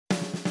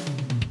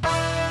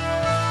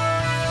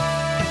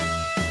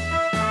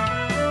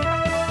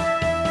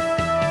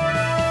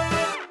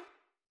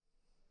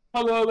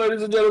Hello,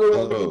 ladies and gentlemen.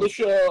 Welcome to Oh, the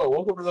show.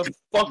 Welcome to the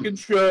fucking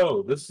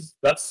show.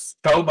 That's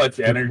so much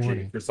Good energy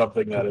morning. for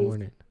something that Good is.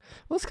 morning.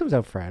 Well, this comes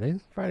out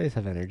Fridays. Fridays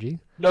have energy.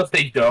 No,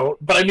 they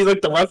don't. But I mean,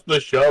 like the rest of the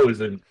show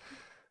isn't.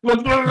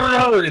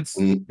 It's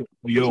mm,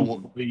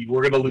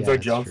 we're gonna lose Yeah, our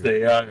it's jobs true.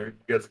 to AI. Are you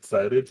guys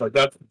excited? It's like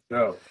that's the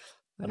show.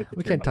 I need to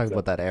We turn can't talk myself.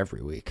 about that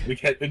every week. We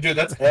can't, dude.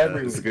 That's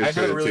every that's a week. good I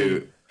had a show really.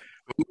 too.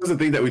 What was the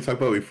thing that we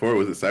talked about before?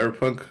 Was it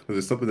Cyberpunk? Was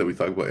it something that we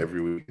talked about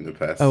every week in the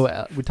Oh, past?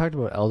 we talked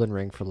about Elden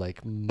Ring for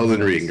like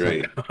Elden months. Ring,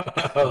 right?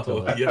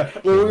 Oh, it yeah.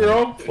 came Well, we were out.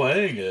 all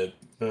playing it.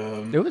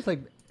 It was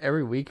like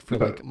every week for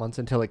like months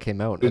until it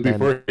came out, It was and then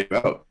before it came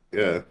out.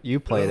 Yeah. you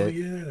played Oh it,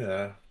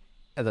 yeah.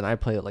 and then I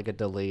played it like a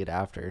delayed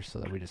after, so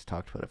that we just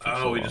talked about it for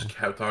so Oh, we long. just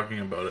kept talking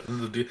about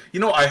it. You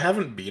know, I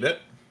haven't beat it.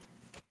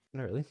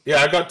 Not really. Yeah,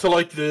 I got to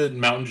like the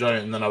mountain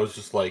giant, and then I was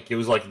just like, it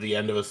was like the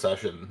end of a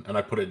session, and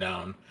I put it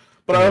down.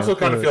 But I Yeah, also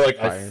kind of it feel was like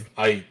fire.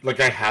 I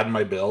had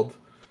my build,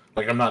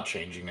 like I'm not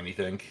changing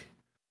anything,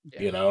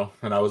 Yeah. you know.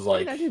 And I was I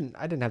mean, like, I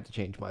didn't have to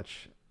change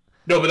much.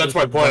 no, but that's There's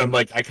my like point. I'm one.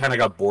 like, I kind of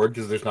got bored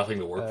because there's nothing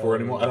to work for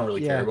anymore. I don't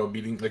really care Yeah. about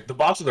beating like the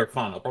bosses are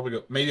fun. I'll probably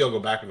go. Maybe I'll go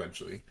back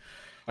eventually.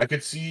 I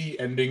could see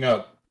ending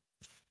up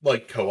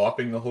like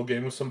co-oping the whole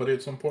game with somebody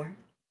at some point.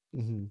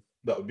 Hmm.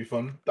 That would be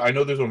fun. I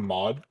know there's a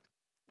mod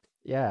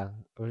Yeah.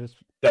 It was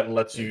just that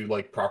lets you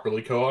like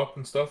properly co-op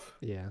and stuff.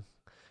 yeah.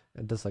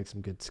 It does like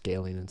some good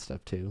scaling and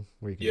stuff too,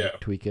 where you can Yeah, like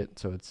tweak it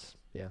so it's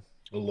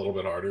a little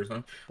bit harder,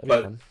 so. that'd be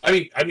But fun. I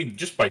mean,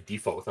 just by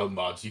default without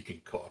mods, you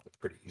can co-op it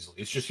pretty easily.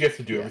 It's just you have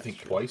to do Yeah, everything it's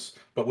true. twice.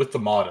 But with the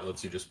mod, it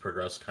lets you just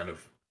progress kind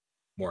of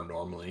more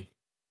normally,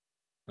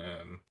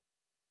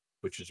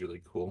 which is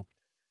really cool.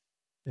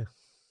 Yeah.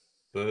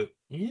 But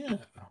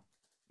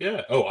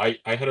yeah. Oh, I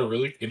had a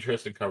really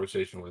interesting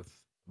conversation with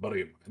a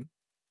buddy of mine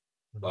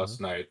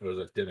last night. I was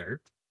at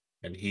dinner,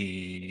 and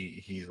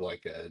he's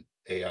like an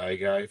AI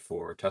guy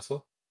for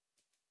Tesla,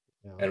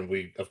 Yeah. and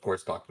we of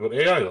course talked about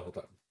AI the whole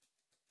time.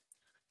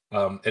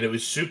 And it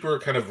was super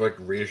kind of like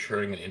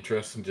reassuring and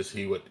interesting to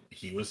see what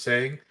he was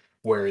saying,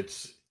 where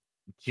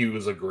he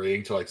was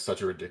agreeing to like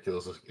such a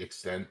ridiculous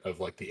extent of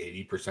like the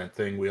 80%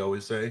 thing we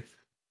always say,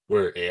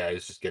 where AI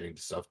is just getting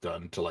stuff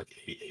done to like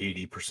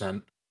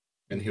 80%.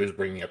 And he was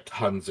bringing up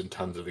tons and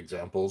tons of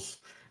examples.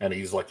 And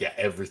he's like, yeah,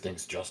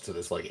 everything's just to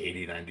this like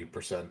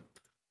 80-90%.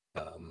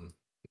 Um,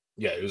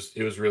 yeah,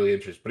 it was really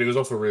interesting, but he was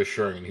also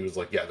reassuring, and he was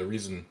like, yeah, the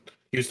reason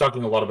he was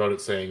talking a lot about it,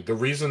 saying the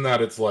reason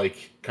that it's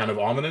like kind of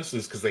ominous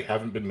is because they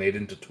haven't been made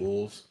into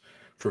tools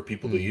for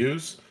people to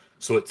use.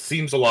 So it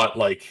seems a lot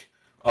like,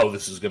 oh,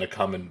 this is going to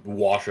come and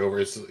wash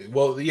over.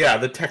 Well, yeah,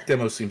 the tech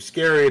demo seems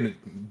scary,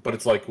 but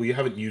it's like, well, you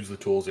haven't used the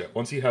tools yet.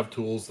 Once you have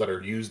tools that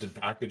are used and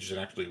packaged and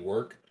actually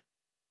work,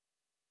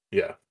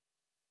 yeah.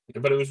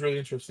 But it was really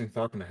interesting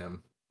talking to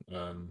him,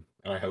 and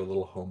I have a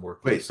little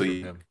homework Wait, list so from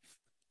him.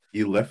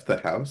 you left the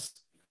house?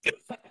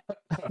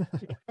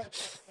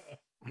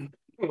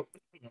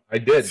 I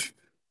did.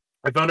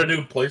 I found a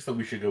new place that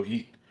we should go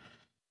eat.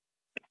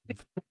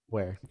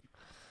 Where?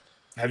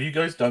 Have you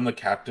guys done the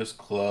Cactus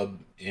Club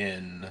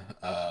in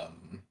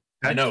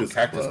I know Cactus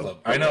Cactus Club. Club.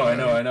 I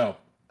know.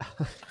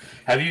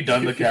 Have you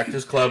done the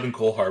Cactus Club in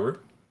Cole Harbor?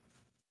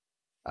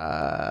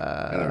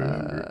 I don't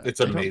remember. It's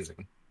I don't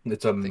amazing.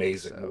 It's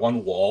amazing. so.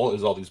 One wall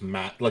is all these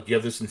like you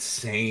have this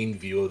insane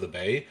view of the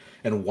bay,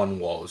 and one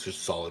wall is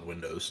just solid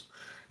windows.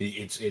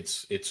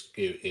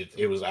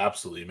 It was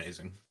absolutely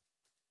amazing.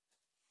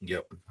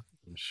 Yep.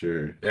 I'm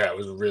sure. Yeah, it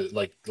was really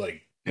like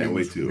it Can't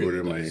was wait to really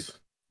order nice.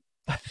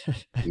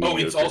 my Oh,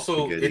 it's mediocre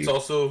also spaghetti.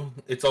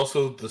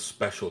 the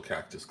special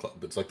Cactus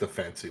Club. It's like the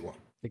fancy one.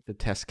 Like the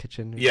test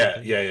kitchen or Yeah,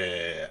 something?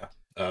 yeah.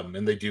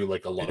 And they do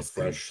like a lot of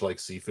fresh like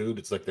seafood.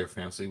 It's like their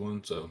fancy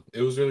one, so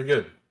it was really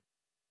good.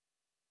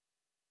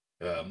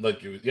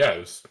 Like it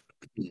was,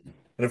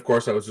 and of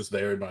course I was just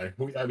there in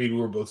we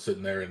were both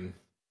sitting there in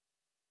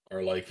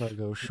our like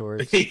Cargo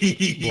shorts,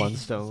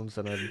 Blundstones,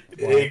 and a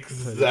black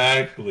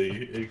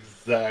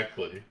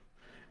exactly.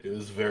 It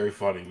was very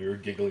funny. We were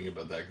giggling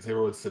about that because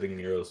everyone sitting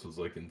near us was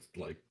like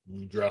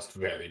dressed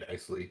very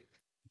nicely.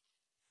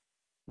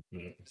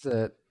 It's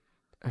a,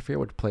 I forget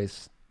which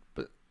place,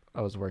 but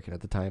I was working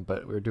at the time,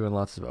 but we were doing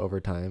lots of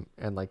overtime,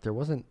 and like there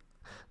wasn't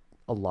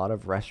a lot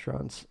of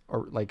restaurants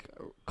or like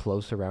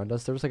close around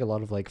us. There was like a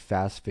lot of like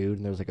fast food,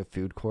 and there was like a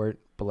food court,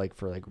 but like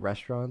for like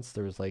restaurants,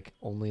 there was like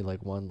only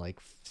like one like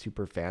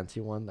super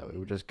fancy one that we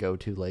would just go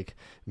to like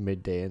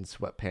midday in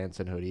sweatpants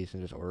and hoodies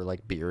and just order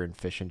like beer and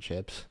fish and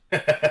chips.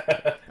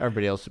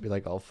 Everybody else would be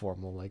like all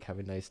formal, like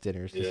having nice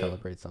dinners to Yeah.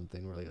 celebrate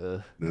something. We're like,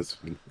 ugh. That's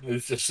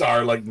It's just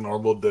our like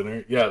normal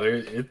dinner. Yeah,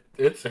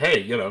 it's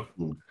hey,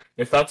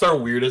 if that's our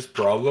weirdest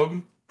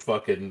problem,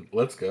 fucking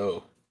let's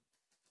go.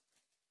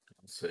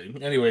 Let's see.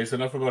 Anyways,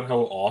 enough about how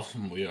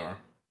awesome we are.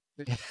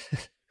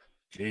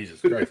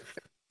 Jesus Christ.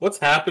 What's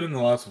happened in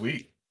the last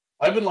week?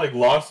 I've been like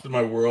lost in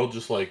my world,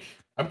 just like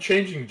I'm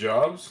changing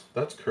jobs.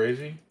 That's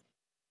crazy.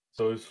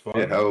 So it's fun.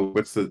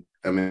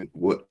 yeah.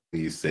 What do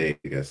you say?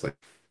 I guess like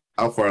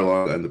how far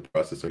along in the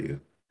process are you?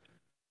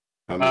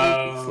 How many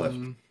weeks left?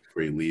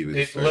 before you leave. And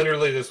It's start.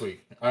 literally this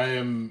week. I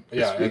am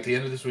at the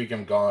end of this week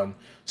I'm gone.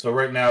 So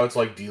right now it's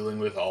like dealing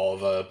with all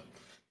the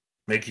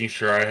making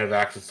sure I have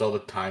access to all the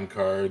time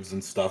cards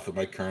and stuff at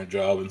my current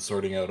job and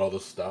sorting out all the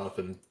stuff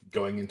and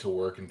going into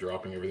work and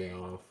dropping everything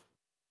off.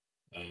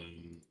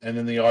 And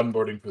then the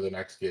onboarding for the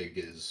next gig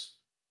is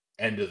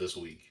end of this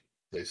week.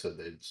 They said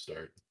they'd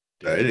start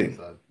dealing with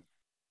that.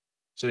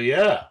 So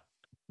yeah,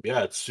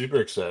 it's super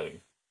exciting.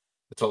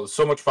 It's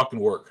so much fucking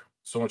work,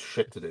 so much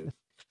shit to do.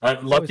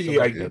 I'm lucky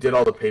I did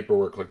all the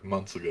paperwork like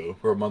months ago,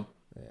 or a month.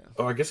 Yeah.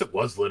 Oh, I guess it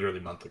was literally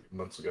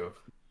months ago.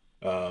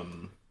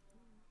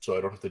 So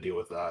I don't have to deal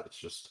with that. It's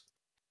just.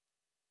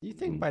 You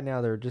think by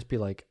now there would just be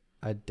like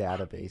a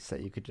database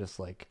that you could just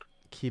like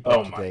keep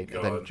up to date,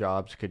 and then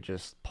jobs could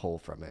just pull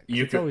from it.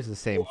 It's always the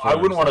same. I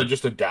wouldn't want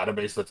just a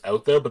database that's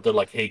out there, but they're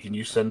like, "Hey, can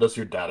you send us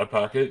your data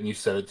packet?" And you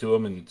send it to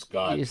them, and it's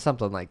got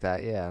something like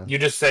that. Yeah. You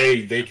just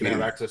say they can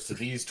have access to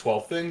these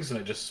 12 things, and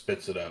it just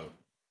spits it out.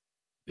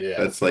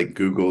 Yeah, that's like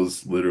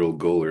Google's literal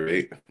goal,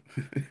 right?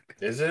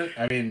 Is it?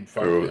 I mean,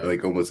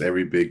 like almost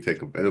every big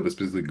tech, I know, but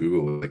specifically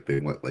Google, like they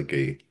want like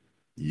a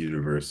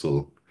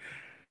universal.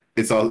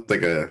 It's all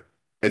like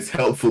it's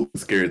helpful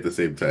and scary at the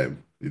same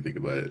time. You think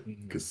about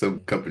it, because some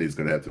company's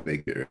gonna have to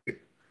make it, right?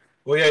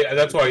 Well, yeah,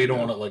 that's why you don't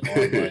want it like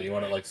online. You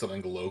want it like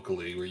something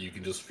locally where you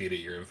can just feed it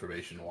your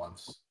information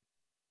once.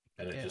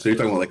 So you're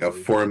talking about like a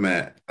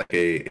format, like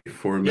a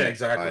format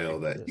file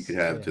that you could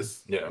have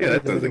just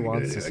that sounds like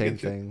wants the same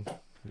thing.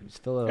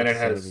 And it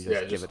has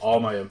just all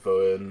my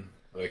info in.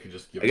 I can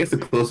just give. I guess the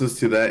closest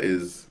to that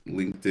is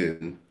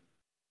LinkedIn.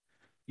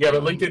 Yeah,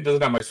 but LinkedIn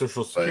doesn't have my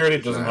social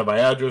security, doesn't have my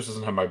address,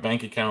 doesn't have my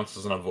bank accounts,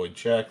 doesn't have void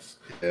checks.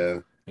 Yeah.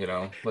 You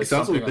know, like it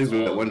sounds like things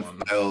with that one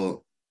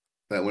file.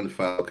 That one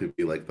file could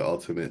be like the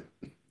ultimate,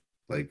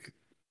 like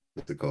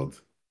what's it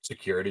called?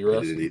 Security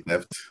risk. Identity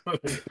theft.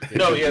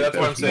 No, yeah, that's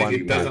what I'm saying.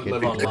 It doesn't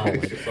live online.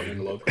 It's just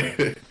something local.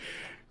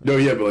 No,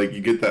 yeah, but like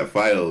you get that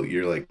file,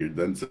 you're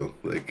done. So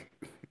like,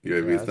 you know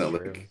what I mean? It's not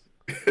like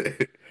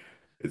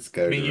it's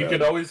kind of. I mean, you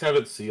could always have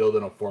it sealed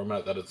in a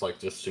format that it's like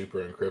just super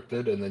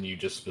encrypted, and then you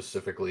just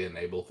specifically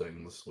enable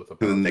things with a.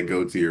 And then they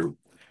go to your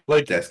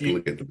desk and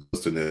look at the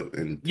post-it note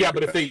and. Yeah,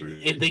 but if they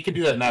can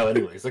do that now,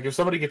 anyways. Like if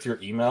somebody gets your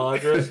email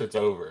address, it's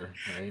over,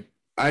 right?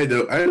 I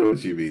know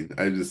what you mean.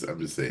 I'm just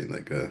saying,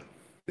 like,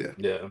 yeah.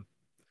 Yeah.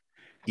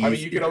 I mean,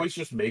 you could always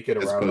just make it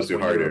around like, when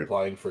you're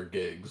applying for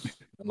gigs,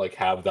 and like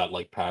have that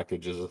like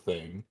package as a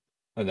thing.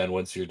 And then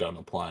once you're done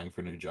applying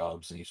for new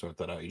jobs and you sort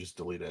that out, you just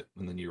delete it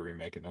and then you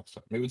remake it next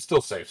time. It would still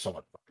save so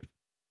much fucking.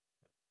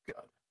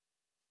 God.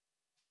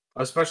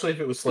 Especially if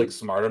it was like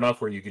smart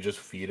enough where you could just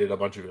feed it a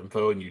bunch of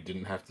info and you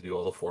didn't have to do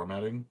all the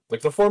formatting.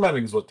 Like the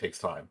formatting is what takes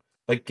time.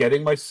 Like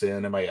getting my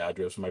SIN and my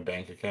address and my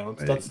bank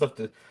accounts, that stuff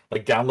that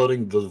like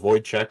downloading the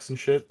void checks and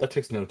shit, that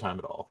takes no time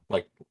at all.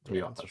 Like to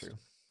be honest.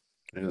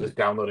 Just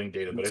downloading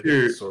data, but I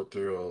can sort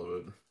through all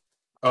of it.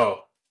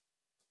 Oh.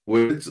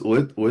 What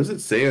does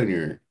it say on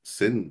your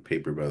SIN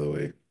paper, by the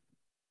way?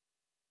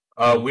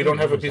 We don't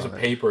have a piece of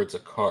paper, it's a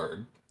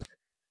card.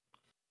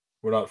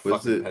 We're not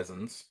fucking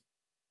peasants.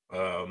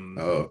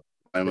 Mine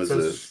was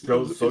a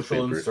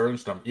social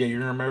insurance number. Yeah,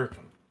 you're an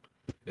American.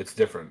 It's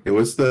different.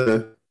 What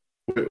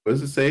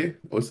does it say?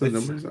 What's the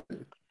numbers on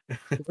it?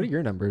 What are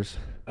your numbers?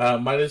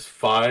 Mine is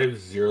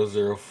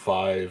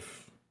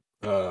 5005.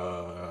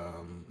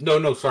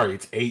 No, sorry,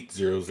 it's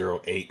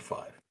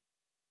 80085.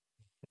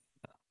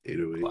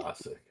 808.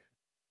 Classic.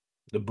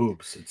 The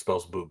boobs. It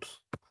spells boobs.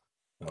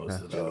 That was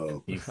the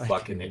joke. You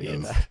fucking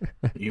idiots.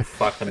 You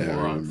fucking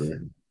morons.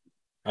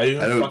 I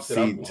don't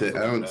see numbers. I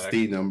don't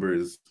see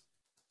numbers.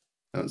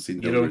 You don't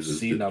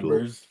see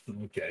numbers?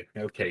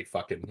 Okay,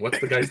 fucking. What's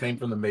the guy's name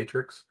from The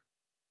Matrix?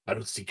 I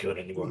don't see code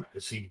anymore. I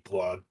see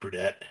blonde,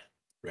 brunette,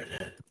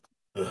 redhead.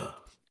 Ugh.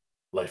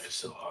 Life is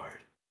so hard.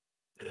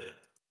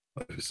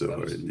 Life is so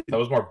hard. That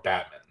was more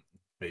Batman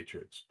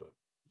Matrix, but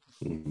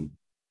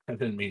I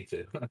didn't mean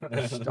to.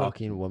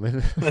 Stalking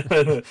woman.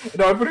 No,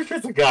 I'm pretty sure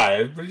it's a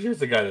guy.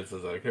 That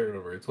says that. I can't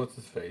remember. What's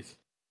his face? It's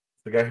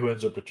the guy who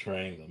ends up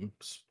betraying them.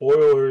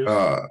 Spoilers. I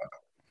haven't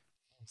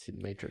seen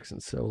The Matrix in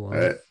so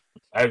long.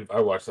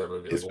 I watched that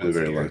movie. It's been a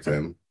very long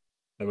time.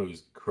 That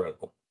movie's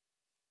incredible.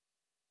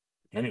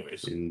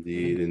 Anyways.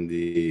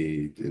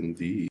 Indeed.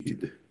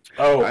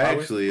 Oh, I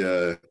actually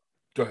go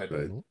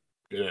ahead.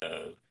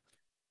 Yeah.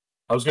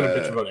 I was gonna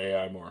bitch about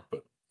AI more,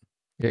 but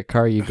yeah,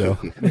 Car, you go.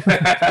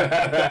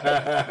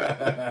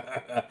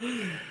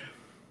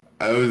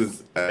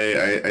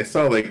 I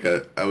saw like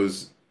I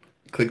was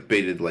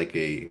clickbaited like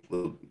a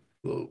little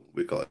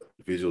we call it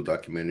visual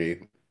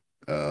documentary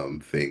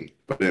thing,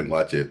 but I didn't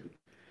watch it.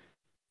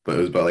 But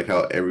it was about like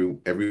how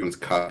everyone's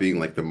copying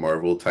like the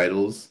Marvel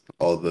titles,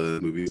 all the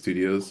movie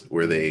studios,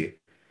 where they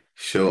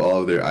show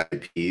all of their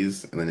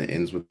IPs and then it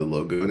ends with the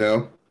logo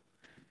now.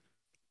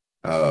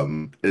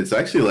 It's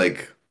actually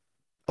like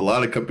a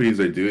lot of companies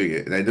are doing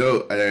it, and I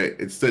know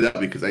it stood out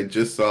because I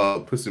just saw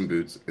Puss in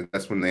Boots, and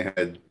that's when they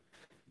had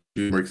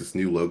DreamWorks'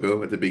 new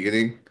logo at the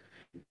beginning,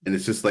 and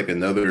it's just like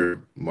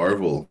another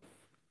Marvel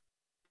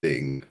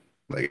thing.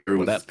 Like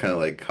everyone's kind of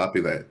like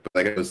copying that, but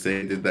like I was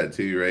saying, did that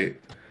too, right?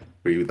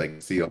 where you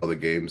like see all the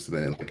games and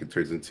then like it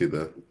turns into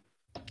the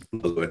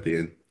logo at the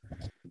end.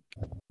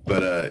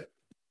 But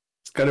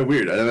it's kind of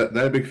weird. I'm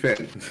not a big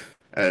fan.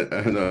 I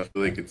don't know. I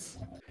feel like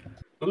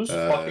Who's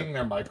fucking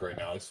their mic right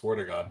now? I swear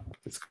to God.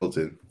 it's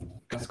Colton. God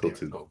It's damn it,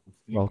 Colton. Colton.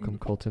 Welcome,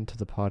 Colton, to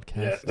the podcast.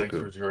 Yeah, thanks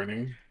Welcome. for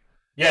joining.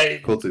 Yeah,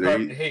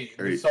 Colton, hey,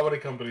 there's so many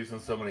companies in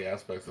so many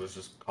aspects that's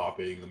just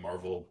copying the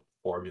Marvel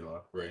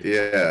formula, right?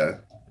 Yeah,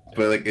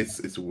 but like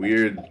it's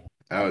weird.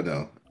 I don't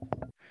know.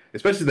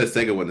 Especially the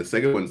Sega one. The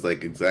Sega one's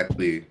like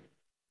exactly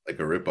like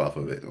a ripoff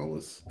of it,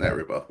 almost not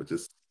ripoff, but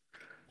just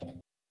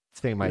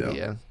Same you know.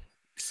 idea.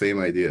 same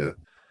idea.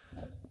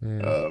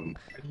 Yeah.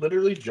 I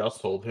literally just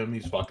told him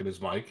he's fucking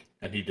his mic,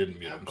 and he didn't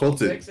mute himself.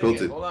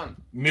 Colton, Hold on.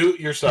 Mute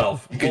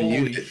yourself. You can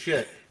Holy mute it.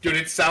 shit. Dude,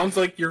 it sounds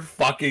like you're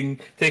fucking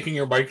taking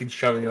your mic and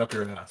shoving it up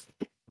your ass.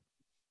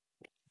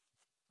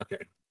 Okay.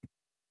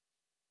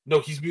 No,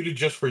 he's muted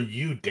just for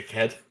you,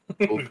 dickhead.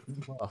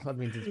 Well, that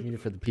means it's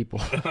muted for the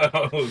people.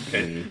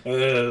 Okay.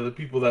 The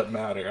people that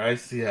matter. I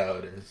see how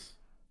it is.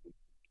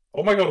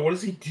 Oh my god, what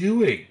is he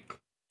doing?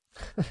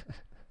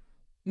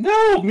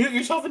 No! Mute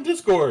yourself in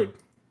Discord!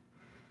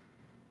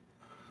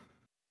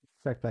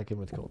 Check back in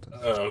with Colton.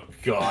 Oh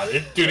god.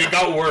 Dude, it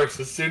got worse.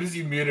 As soon as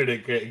you muted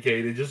it,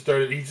 Kate, he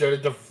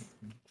started to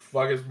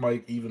fuck his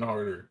mic even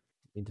harder.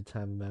 Need to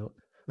time him out.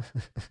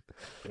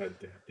 God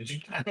damn. Did you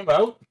time him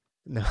out?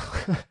 No.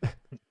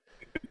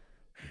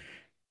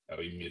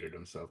 Oh, he muted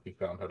himself. He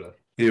found how to.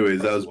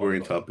 Anyways, that was a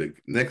boring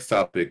topic. Next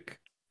topic.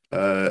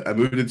 I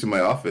moved into my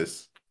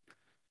office.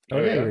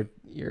 Oh yeah,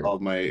 you're All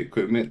my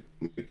equipment,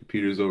 my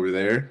computer's over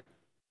there.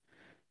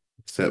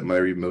 Set my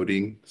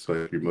remoting so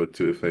I can remote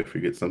to it if I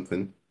forget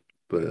something.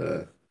 But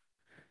Have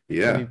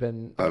yeah. you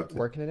been I'll have to-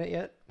 working in it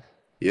yet?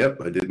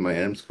 Yep, I did my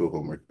AM school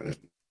homework on it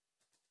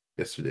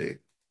yesterday.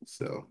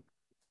 So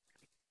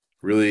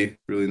really,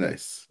 really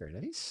nice. Very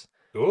nice.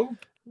 Cool.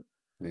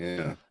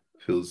 Yeah.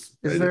 Is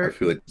I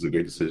feel like it was a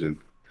great decision.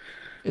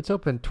 It's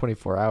open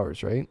 24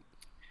 hours, right?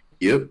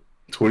 Yep.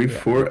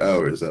 24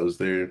 hours. I was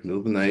there middle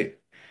of the night.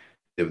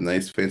 They have a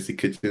nice fancy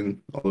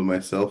kitchen all by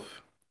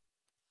myself.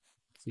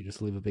 So you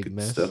just leave a big Good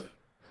mess. stuff.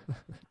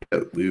 Yeah,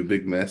 leave a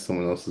big mess,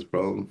 someone else's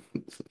problem.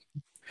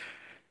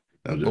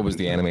 What was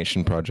the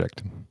animation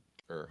project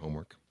or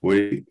homework?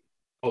 Wait.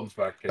 Colton's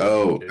back. Kate.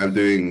 Oh, Kate. I'm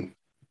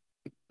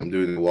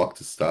doing a walk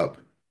to stop.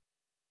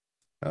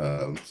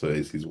 So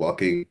he's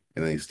walking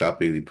and then he's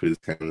stopping, he put his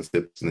hand on his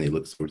hips and then he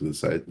looks over to the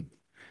side.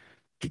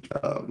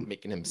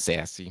 Making him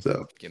sassy,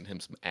 So giving him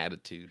some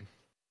attitude.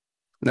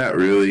 not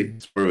really.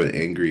 It's more of an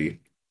angry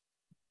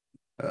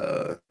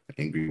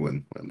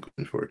one I'm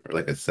going for. Or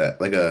like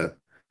a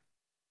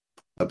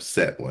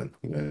upset one.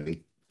 You know what I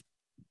mean?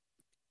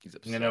 He's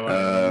upset. You know what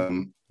I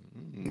mean?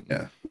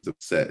 Yeah, he's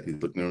upset.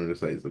 He's looking over the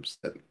side, he's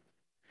upset.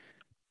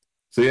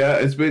 So yeah,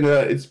 it's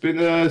been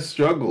a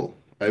struggle.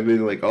 I've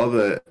been like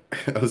I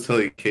was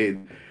telling Kate,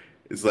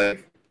 it's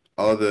like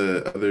all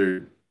the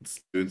other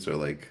students are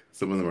like,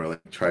 some of them are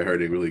like try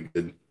harding really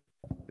good.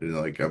 And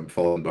like I'm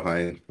falling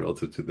behind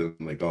relative to them.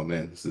 I'm like, oh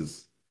man, this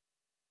is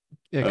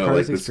Yeah, I don't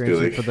Carly's like this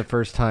experiencing feeling. for the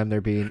first time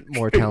there being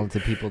more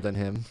talented people than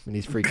him, and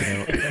he's freaking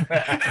out.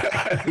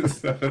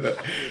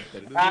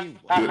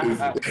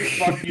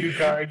 Fuck you,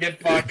 Car. Get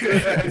fucked.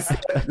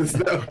 It's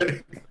not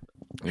like-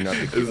 You're not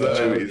the Is cute that-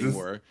 child is this-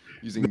 anymore.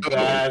 Using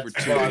That's code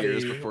for 2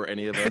 years funny. before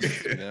any of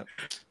us. Yeah.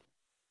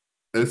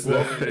 That's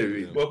not what I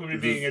mean. Welcome to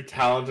being a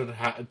talentless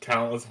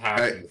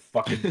hack, you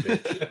fucking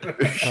bitch.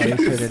 Oh,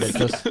 he said it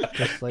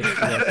just like the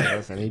rest of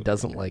us, and he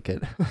doesn't like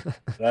it.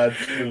 That's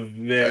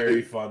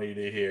very funny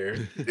to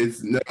hear.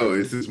 It's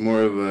just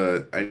more of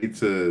a I need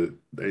to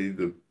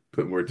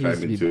put more He needs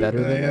time to be into it better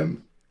than I than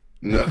am.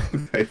 No,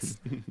 it's,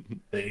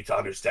 They need to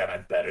understand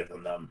I'm better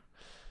than them.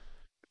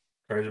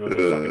 Courage about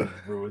to fucking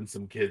ruin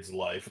some kid's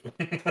life.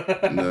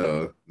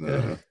 no.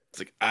 It's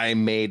like, I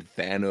made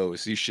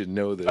Thanos. You should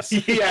know this.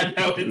 Yeah,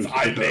 no, it's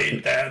I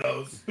made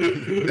Thanos.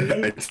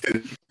 I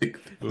didn't think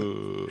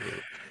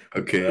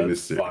okay, That's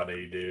mister.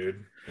 funny,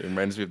 dude. It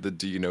reminds me of the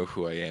 "Do you know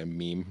who I am"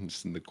 meme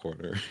just in the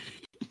corner.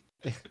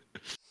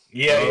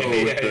 Yeah. Oh,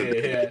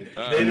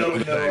 They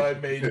don't know I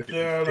made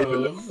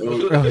Thanos.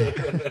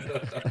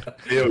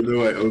 They don't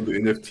know I own the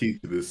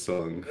NFT to this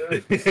song.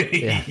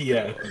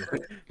 Yeah.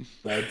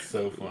 That's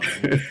so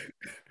funny.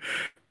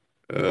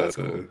 That's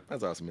cool.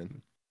 That's awesome,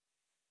 man.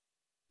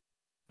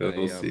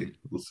 We'll see.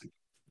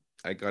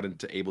 I got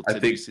into I Ableton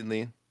think-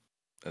 recently.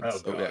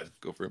 That's, Oh, yeah, God.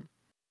 go for it.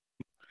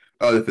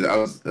 Oh, I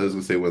was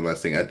gonna say one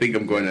last thing. I think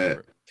I'm going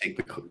to take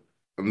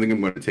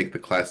the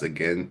class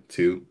again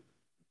too.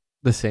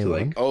 The same So, one.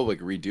 like, Oh, like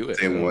redo it.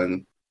 Same Oh.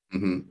 one.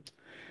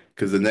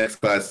 Because the next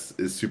class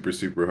is super,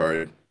 super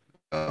hard.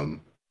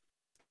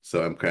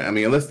 So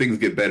unless things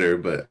get better,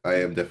 but I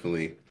am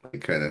definitely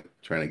kind of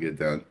trying to get it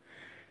down.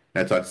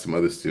 I talked to some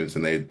other students,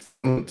 and they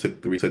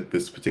took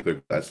this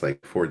particular class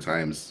like 4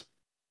 times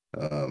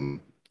to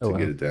wow.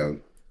 get it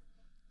down.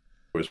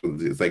 Of course, it's one of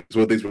the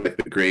things where like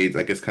the grades,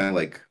 I guess, kind of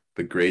like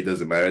the grade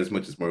doesn't matter as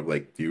much. It's more of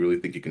like, do you really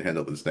think you can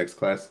handle this next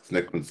class? This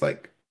next one's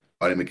like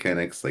body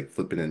mechanics, like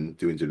flipping and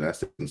doing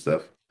gymnastics and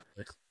stuff.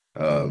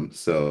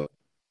 So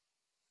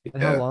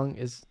And how long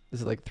is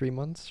it? Like 3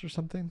 months or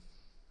something?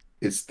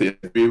 It's 3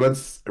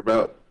 months.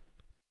 About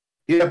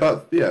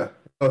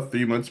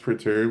 3 months per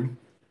term.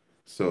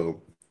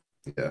 So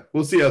yeah,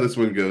 we'll see how this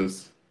one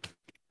goes.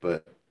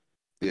 But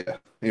yeah.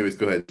 Anyways,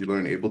 go ahead. You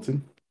learn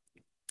Ableton?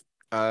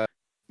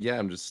 Yeah,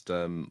 I'm just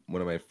one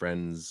of my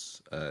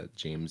friends,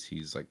 James.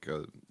 He's like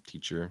a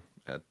teacher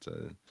at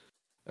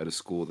a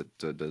school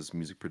that does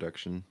music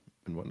production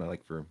and whatnot,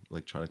 like for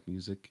electronic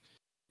music.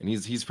 And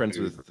he's friends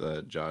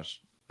with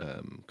Josh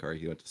Kari.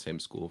 He went to the same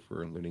school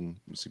for learning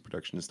music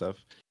production and stuff.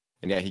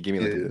 And yeah, he gave me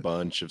like a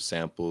bunch of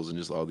samples and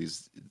just all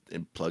these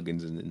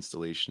plugins and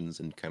installations,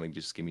 and kind of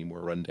just gave me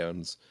more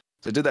rundowns.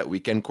 So I did that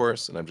weekend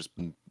course, and I've just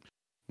been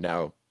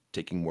now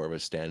taking more of a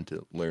stand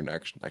to learn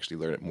actually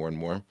learn it more and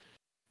more.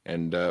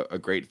 And a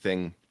great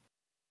thing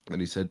that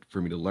he said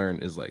for me to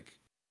learn is like,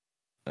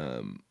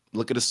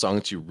 look at a song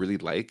that you really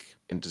like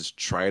and just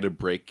try to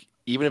break,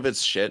 even if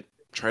it's shit,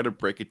 try to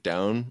break it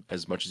down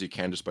as much as you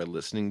can just by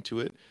listening to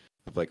it.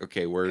 Of like,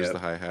 okay, where's the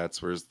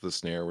hi-hats, where's the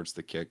snare, where's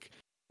the kick,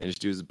 and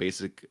just do as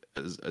basic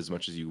as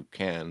much as you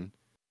can,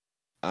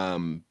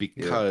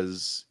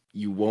 because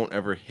you won't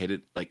ever hit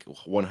it like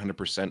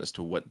 100% as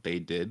to what they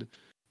did.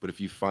 But if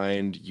you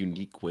find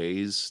unique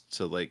ways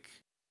to like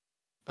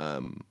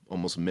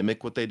almost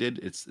mimic what they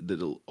did,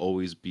 it'll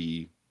always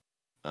be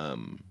a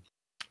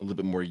little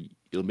bit more.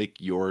 It'll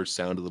make your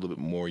sound a little bit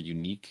more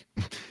unique.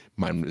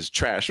 Mine is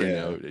trash right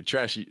now.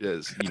 Trash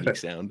is unique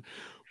sound,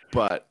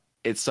 but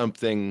it's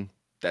something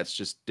that's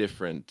just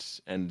different,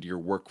 and your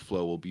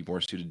workflow will be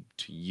more suited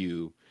to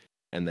you.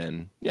 And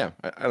then I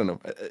don't know.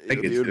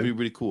 It would be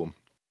really cool.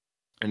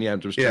 And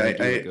I'm just trying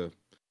to do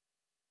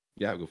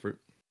go for it.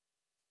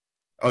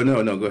 Oh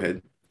no, go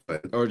ahead.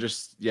 Or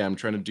just I'm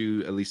trying to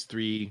do at least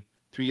three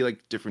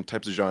like different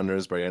types of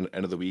genres by the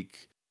end of the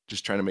week.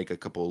 Just trying to make a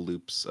couple of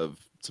loops of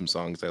some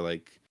songs I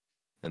like,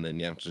 and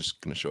then I'm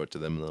just gonna show it to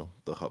them, and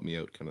they'll help me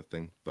out, kind of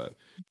thing. But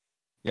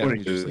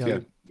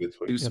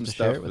do some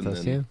stuff and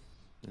then.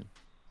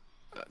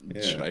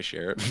 Should I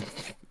share it?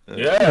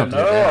 I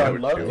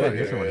love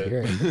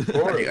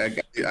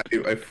it.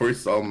 I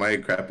forced all my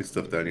crappy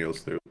stuff down your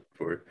throat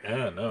before.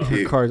 Yeah, no.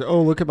 Cars.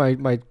 Oh, look at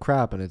my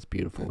crap, and it's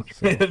beautiful.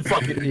 So you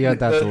got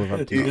that to live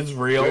up to. It's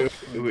real.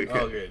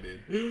 Okay,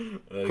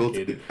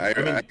 dude.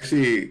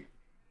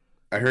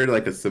 I heard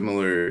like a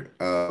similar.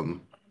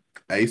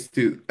 I used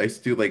to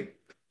like,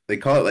 they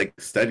call it like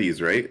studies,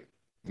 right?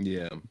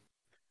 Yeah.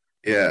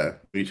 Yeah.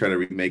 When you try to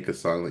remake a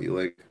song that you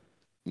like.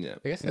 Yeah.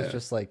 I guess it's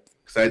just like.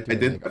 I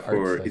did like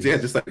before.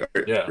 Just like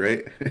art,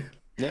 right?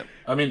 Yeah.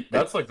 I mean,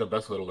 that's like the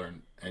best way to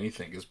learn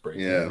anything is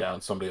breaking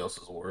down somebody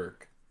else's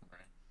work.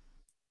 Right?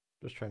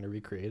 Just trying to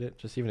recreate it.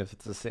 Just even if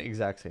it's the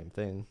exact same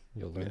thing,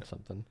 you'll learn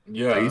something.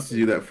 Yeah. I used to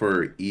do that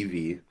for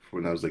Eevee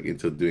when I was like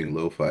into doing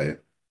lo-fi.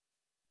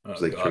 I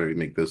was like trying to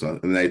remake those on,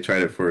 and then I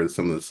tried it for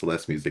some of the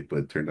Celeste music, but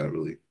it turned out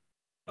really.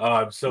 Oh,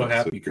 I'm so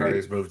happy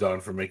Kari's moved on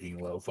from making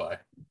lo-fi.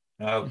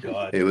 Oh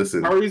god. Hey,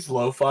 listen. Kari's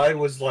lo-fi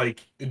was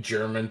like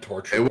German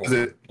torture. It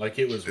wasn't. Like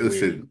it was.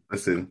 Listen.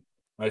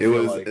 It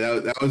was like,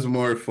 that was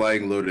more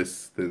Flying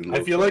Lotus than.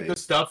 Lo-fi. I feel like the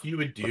stuff you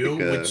would do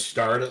would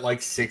start at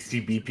like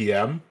 60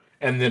 BPM,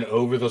 and then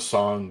over the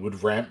song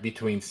would ramp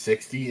between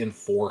 60 and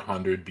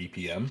 400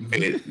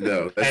 BPM.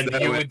 No, and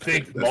you would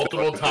think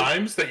multiple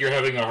times that you're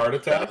having a heart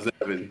attack.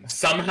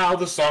 Somehow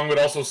the song would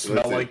also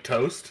smell like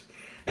toast.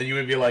 And you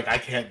would be like, I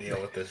can't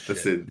deal with this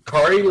shit.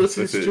 Kari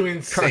listens to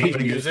insane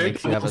music.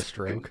 Makes you have a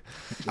stroke.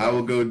 I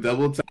will go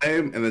double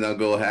time, and then I'll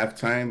go half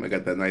time. I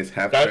got that nice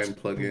half time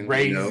plug-in.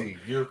 Crazy.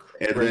 You're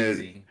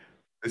crazy. Then,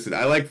 listen,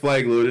 I like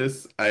Flying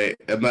Lotus. I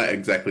am not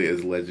exactly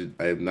as legend.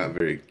 I'm not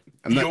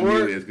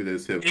nearly as good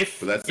as him.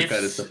 But that's the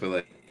kind of stuff I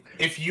like.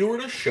 If you were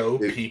to show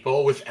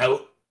people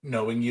without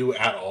knowing you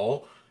at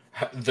all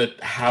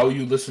how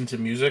you listen to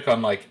music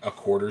on like a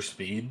quarter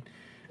speed,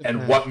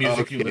 and what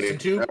music you listen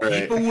to,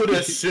 people would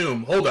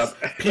assume. Hold up,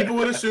 people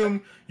would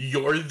assume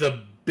you're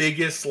the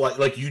biggest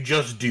like you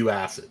just do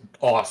acid,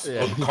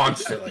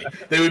 constantly.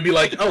 They would be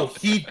like, oh,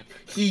 he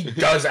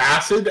does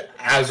acid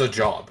as a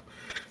job,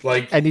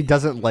 like, and he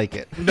doesn't like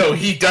it. No,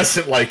 he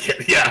doesn't like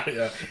it.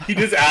 Yeah. He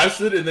does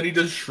acid and then he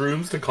does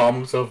shrooms to calm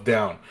himself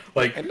down.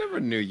 Like I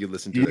never knew you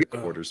listened to at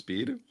quarter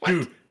speed,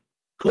 dude.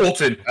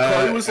 Colton,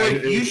 Kari was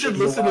like, you should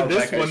listen to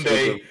this one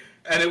day.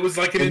 And it was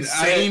like an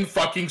insane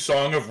fucking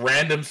song of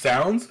random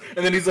sounds.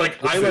 And then he's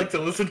like, I like to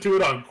listen to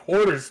it on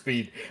quarter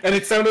speed. And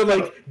it sounded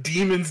like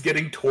demons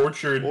getting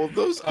tortured. Well,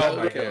 those...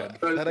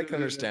 that I can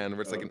understand,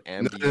 where it's like an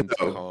ambient,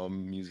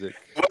 calm music.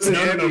 No.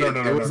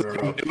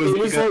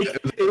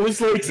 It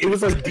was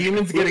like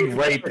demons getting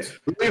raped.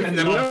 And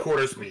then on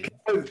quarter speed.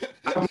 I'm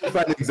going to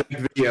find the exact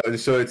video and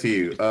show it to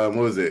you. What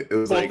was it? It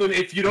was Colton,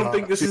 if you don't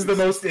think this is the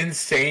most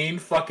insane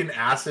fucking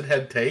acid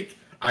head take...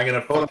 I'm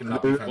gonna fucking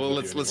not be friends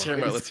with you.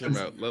 Let's hear him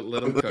out.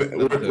 Let him cook. I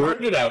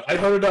heard it out. I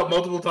heard it out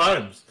multiple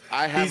times.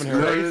 I haven't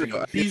heard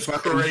it. He's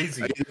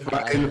crazy.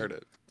 I heard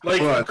it. Like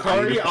Hold on,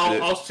 Kari, you defend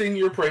it. I'll sing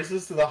your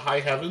praises to the high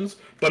heavens,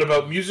 but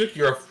about music,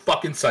 you're a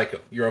fucking psycho.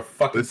 You're a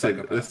fucking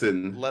psychopath.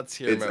 Listen. Let's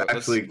hear him It's out.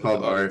 actually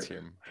called let's art. hear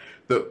him.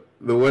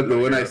 The one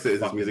You're I a said is this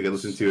fucking music I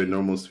listen to at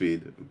normal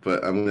speed,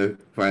 but I'm gonna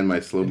find my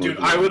slow motion. Dude,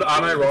 I would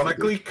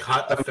unironically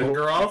cut a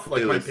finger off,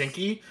 like my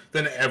pinky,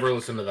 then ever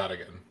listen to that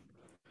again.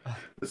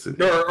 Listen,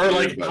 Or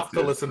like about have to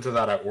this. listen to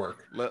that at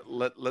work.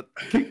 Let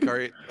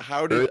Kari,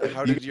 how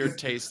did your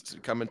taste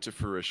come into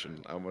fruition?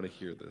 I want to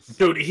hear this.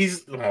 Dude,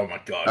 he's oh my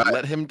god.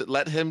 Let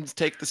him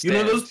take the You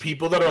stand. know those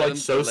people that are Let like him-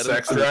 so let him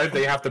sex cook. drive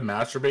they have to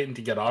masturbate and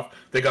to get off,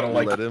 they gotta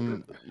like let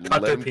him cut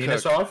let their him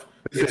penis cook. off.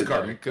 It's Let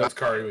Kari. him cook. That's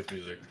Kari with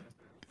music.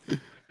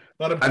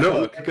 Let him I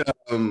don't cook.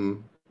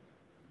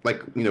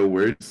 like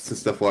words and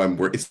stuff while I'm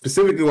working.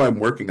 Specifically while I'm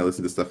working, I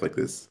listen to stuff like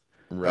this.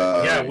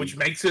 Right. Yeah, Um, which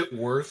makes it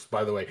worse,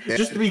 by the way. yeah.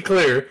 Just to be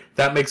clear,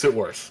 that makes it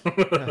worse.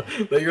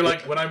 That you're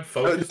like, when I'm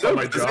focused on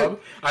my job,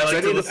 I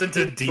like to listen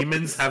to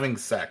demons having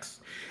sex.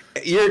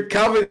 You're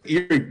Calvin.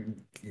 You're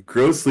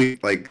grossly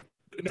like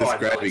No, I'm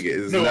describing it.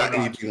 It's No, not I'm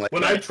not. anything like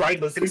When that. I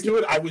tried listening to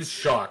it, I was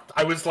shocked.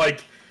 I was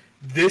like,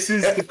 this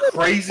is the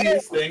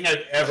craziest thing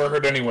I've ever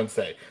heard anyone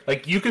say.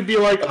 Like, you could be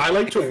like, I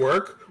like to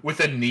work with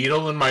a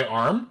needle in my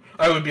arm.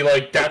 I would be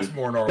like, that's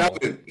more normal.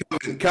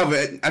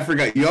 Calvin, I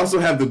forgot. You also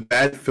have the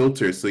bad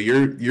filter, so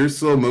your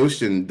slow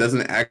motion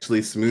doesn't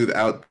actually smooth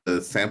out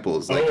the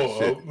samples like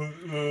shit.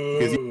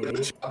 Because you have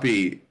the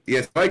choppy.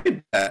 Yes, I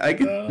get that. I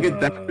get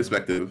that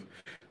perspective.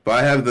 But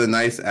I have the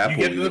nice Apple. You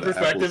get to the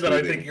perspective Apple that I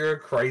smoothing. think you're a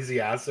crazy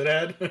acid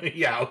head?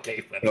 Yeah,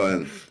 okay. Buddy.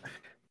 Hold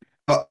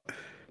on.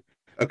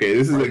 Okay,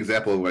 this is an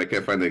example of what I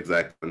can't find the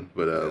exact one,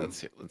 but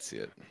Let's see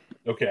it.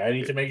 Okay, I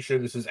need to make sure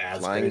this is as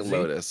Flying crazy.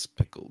 Lotus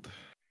pickled.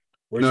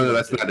 Where's no, the-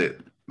 that's not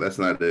it. That's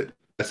not it.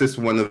 That's just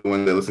one of the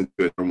ones I listen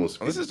to at normal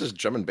speed. Oh, this is just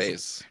drum and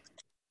bass.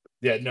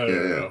 Yeah,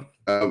 no.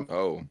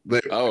 Oh.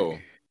 But-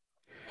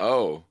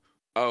 Oh.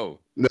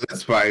 no,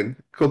 that's fine.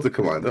 Colton,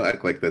 come on, don't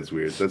act like that's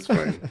weird. That's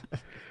fine.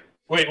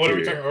 Wait, what are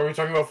we talking? Are we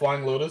talking about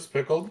Flying Lotus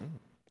pickled?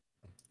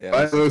 Yeah,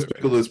 I this know is-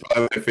 Pickle is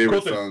probably my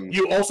favorite Colton, song.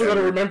 you also got to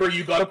ever. remember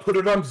you got to put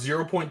it on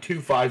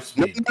 0.25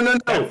 speed. No.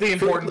 That's the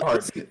important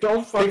part.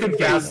 Don't fucking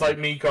gaslight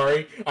me,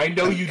 Kari. I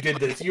know you did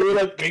this. You were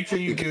like, make sure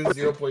you do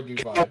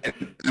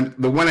 0.25.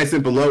 The one I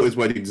sent below is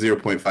what you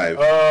 0.5.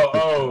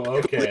 Oh,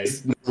 okay.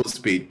 It's normal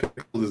speed.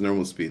 Pickle is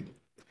normal speed.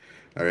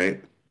 All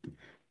right.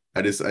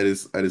 I just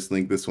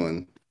linked this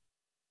one.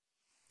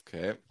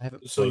 Okay. I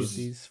haven't So played is-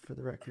 these for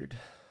the record.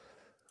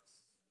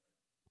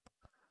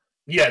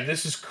 Yeah,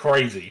 this is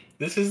crazy.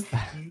 This is.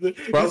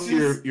 Probably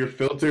your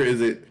filter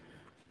is it.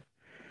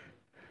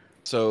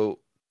 So,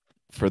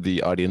 for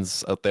the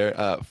audience out there,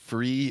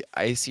 free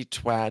icy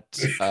twat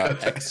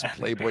ex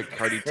Playboy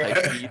Cardi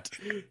type beat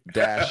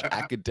dash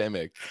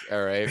academic.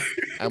 All right,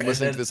 I'm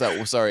listening to this at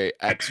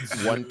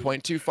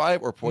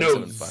 1.25 or No,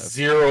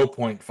 0.75.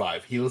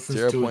 0.5. He listens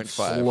to it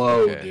 0.5,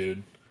 slow, okay.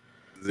 dude.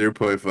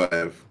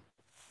 0.5.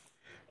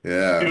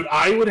 Yeah. Dude,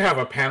 I would have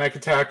a panic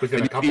attack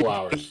within a couple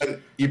hours.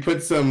 You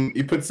put some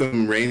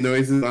rain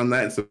noises on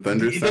that and some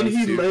thunder And sounds. then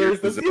he too. layers.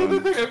 Here's That's the other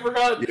thing I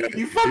forgot. Yeah,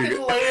 You fucking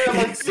you're- layer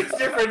like 6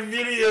 different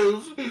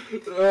videos.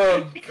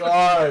 Oh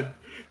god,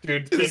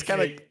 dude. This take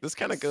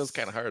kind of goes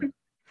kind of hard.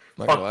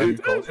 Not Fuck, gonna lie.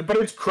 dude, but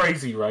it's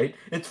crazy, right?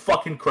 It's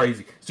fucking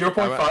crazy.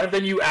 0.5,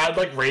 then you add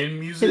like rain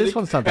music, this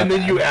one's not that and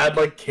then you bad. add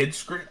like kids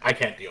scream. I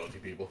can't deal with you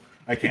people.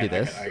 I can't. do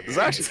this. It's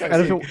actually kind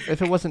And of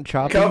if it wasn't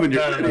choppy, Calvin, you're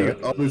No, no, adding no,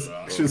 no, all this no, no,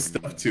 extra no.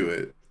 stuff to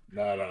it.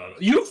 No.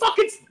 You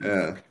fucking.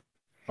 Yeah.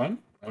 Fun.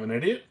 I'm an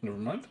idiot. Never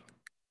mind.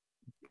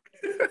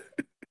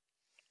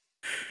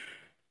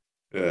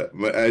 Yeah.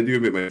 I do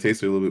admit my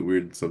tastes are a little bit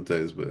weird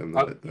sometimes, but I'm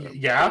not.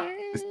 Yeah.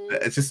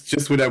 It's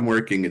just when I'm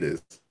working, it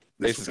is.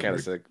 This is kind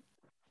of sick.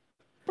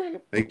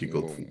 Thank you,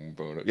 Colton.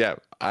 Yeah,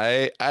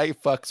 I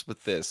fucks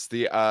with this.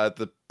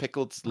 The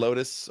pickled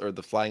lotus or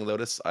the flying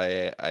lotus.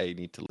 I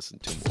need to listen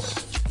to more.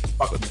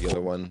 Fuck But you, the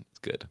other one is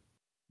good.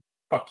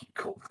 Fuck you,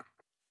 Cole.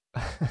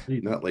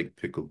 Not like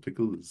pickle.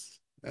 Pickle is.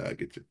 I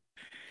get you.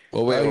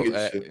 Well, wait, I well,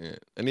 get you.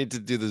 I need to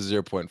do the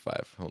 0.5.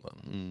 Hold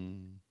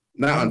on.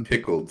 Not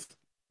unpickled.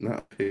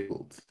 Not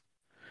pickled.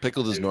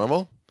 Pickled is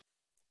normal.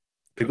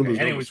 Pickled is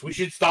Anyways, we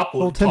should stop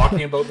Colton,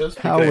 talking about this.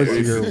 how because-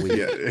 was your week?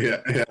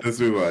 Yeah. Let's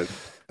move on.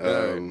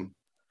 Alright.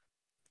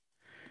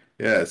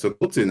 Yeah. So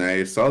Colton,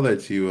 I saw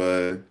that you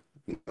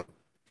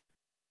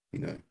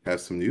have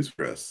some news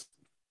for us.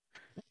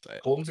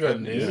 Colton's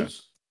got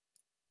news.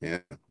 Yeah.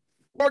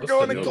 We're What's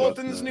going the to news?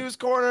 Colton's news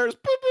corners.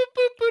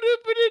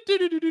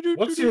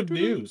 What's your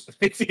news?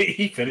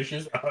 He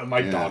finishes. My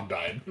Yeah. dog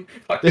died.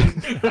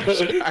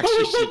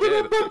 Actually, she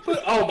did.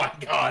 Oh my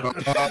god.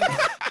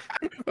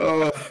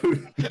 Oh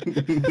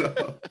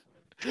no.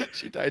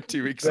 She died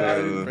 2 weeks ago. I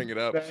didn't bring it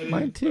up. That is-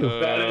 Mine too.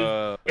 That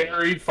is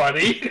very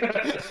funny.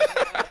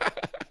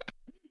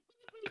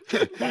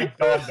 My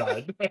dog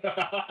died.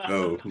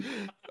 Oh.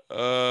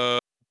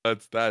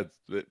 That's Oh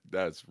rich.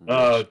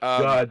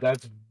 god,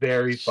 that's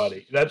very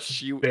funny. That's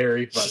she-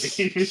 very funny.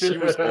 She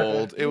was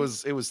old. It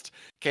was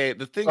okay.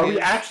 The thing Are is, we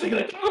actually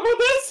gonna talk about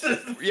this?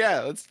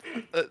 yeah. Let's.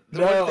 The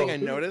No.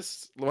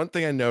 one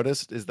thing I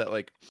noticed is that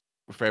like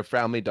for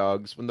family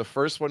dogs. When the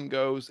first one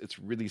goes, it's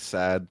really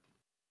sad.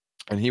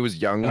 And he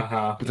was young.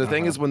 But the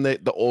thing is, when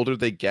the older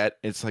they get,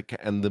 it's like,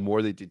 and the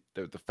more they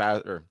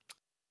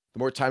the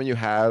more time you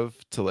have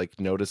to like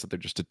notice that they're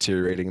just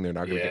deteriorating and they're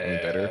not going to get any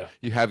better.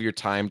 You have your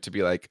time to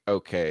be like,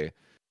 okay,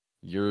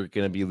 you're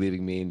going to be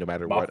leaving me no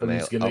matter what.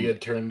 Muffin's going to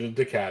get turned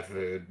into cat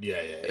food.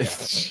 Yeah.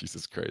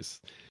 Jesus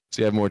Christ.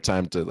 So you have more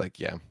time to like,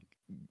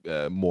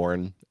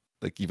 mourn,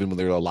 like even when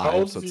they're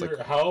alive.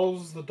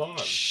 How's the dog?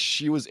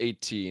 She was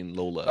 18,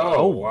 Lola.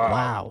 Oh,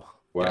 wow.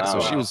 Yeah, so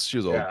she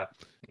was old.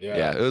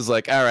 Yeah. It was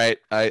like, all right,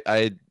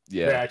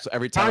 so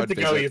every time I'd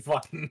visit, you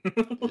fucking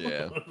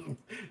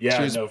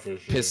she was no, for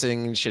sure.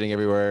 pissing and shitting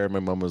everywhere. My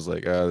mom was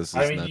like, oh, this is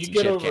nuts. And she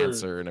had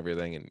cancer and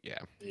everything, and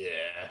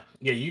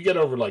you get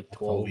over like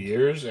 12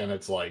 years and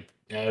it's like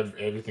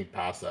everything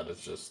past that is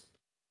just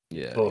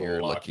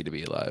you're lucky to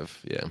be alive.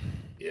 Yeah.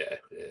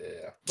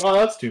 Well,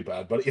 that's too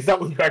bad, but is that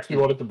what you actually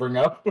wanted to bring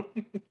up?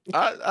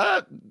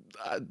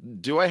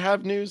 Do I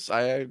have news?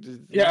 I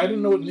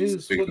didn't know what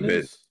news. What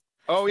news?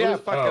 Oh yeah,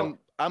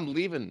 I'm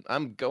leaving.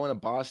 I'm going to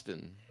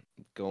Boston.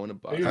 Going to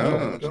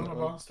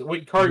Boston.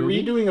 Wait, Cardi, were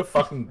you doing a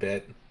fucking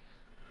bit?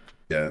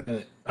 Yeah.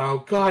 Oh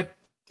god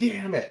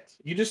damn it!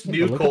 You just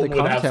knew Colton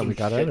would have some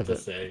shit to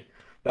say.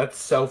 That's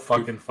so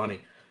fucking funny.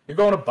 You're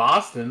going to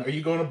Boston. Are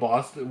you going to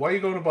Boston? Why are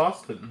you going to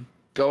Boston?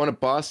 Going to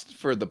Boston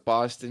for the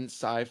Boston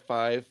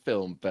Sci-Fi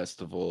Film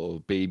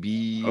Festival,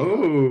 baby.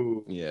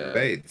 Oh, yeah.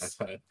 Great.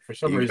 For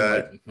some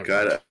reason,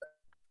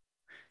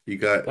 you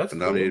got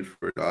nominated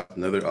for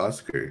another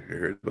Oscar. I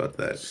heard about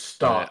that.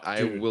 Stop!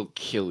 I will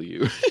kill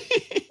you,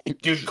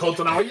 dude.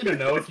 Colton, I want you to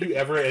know if you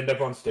ever end up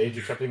on stage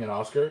accepting an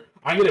Oscar,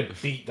 I'm gonna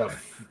beat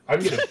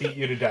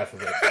you to death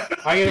with it.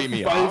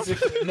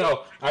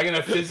 I'm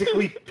gonna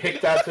physically pick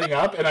that thing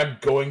up and I'm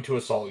going to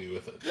assault you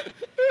with it.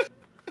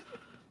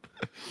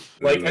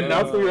 Like,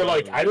 enough where you're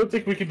like, I don't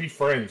think we can be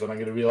friends. And I'm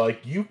going to be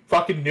like, you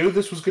fucking knew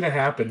this was going to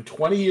happen.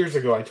 20 years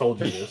ago, I told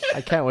you this. I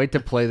can't wait to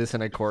play this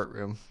in a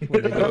courtroom.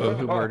 When they go,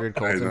 who murdered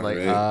Colton?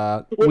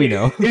 We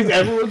know. Is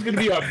everyone's going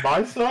to be on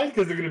my side?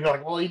 Because they're going to be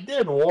like, well, he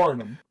did warn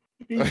him.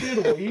 He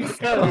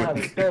kind of had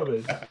it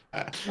covered.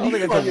 I don't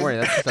think it's a warning.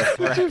 That's just a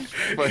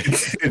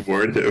threat. He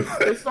warned him.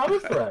 It's not a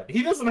threat.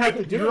 He doesn't have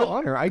to do it. Your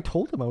Honor, I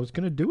told him I was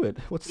going to do it.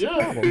 What's the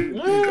problem?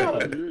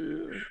 Yeah.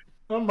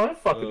 Not my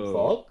fucking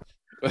fault.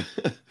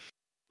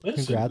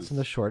 Congrats on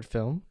the short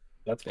film.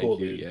 That's cool,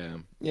 dude.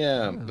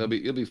 Yeah. It'll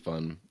be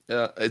fun.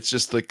 It's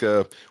just like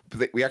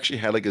we actually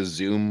had like a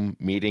Zoom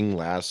meeting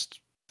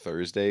last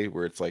Thursday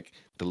where it's like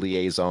the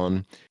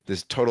liaison,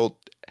 this total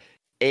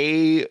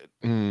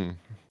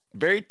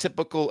very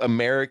typical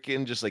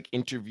American, just like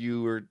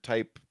interviewer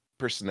type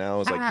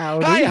personnel. It's like,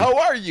 hi, how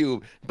are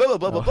you? Blah blah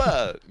blah blah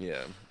blah.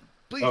 Yeah.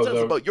 Please tell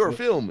us about your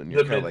film. And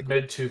you're kind of like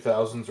mid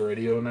 2000s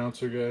radio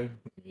announcer guy.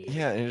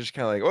 Yeah, and you're just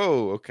kind of like,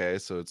 oh, okay,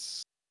 so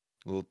it's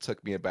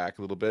took me aback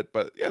a little bit,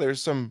 but yeah,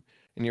 there's some,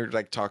 and you're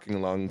like talking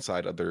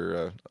alongside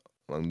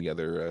along the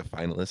other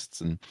finalists,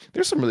 and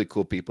there's some really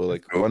cool people.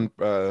 Like one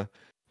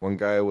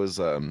guy was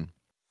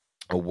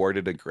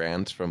awarded a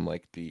grant from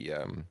like the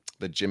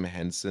Jim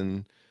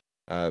Henson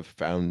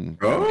Foundation,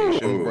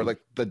 or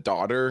like the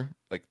daughter,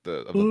 like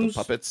the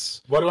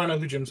puppets. Why do I know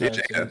who Jim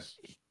Henson is?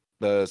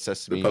 The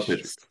Sesame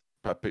puppets.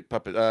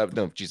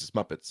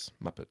 Muppets.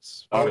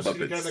 Oh, is he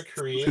the guy that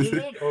created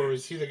it, or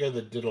is he the guy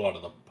that did a lot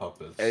of the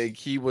puppets?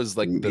 He was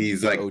like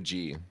the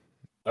OG.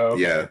 Oh,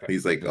 okay, yeah,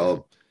 he's like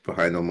all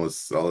behind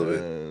almost all of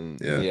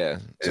it. Yeah.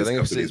 So I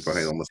think he's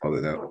behind almost all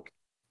of it now.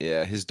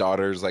 Yeah, his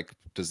daughter's like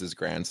does this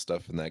grand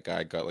stuff, and that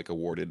guy got like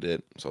awarded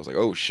it. So I was like,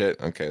 oh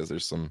shit, okay.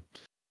 There's some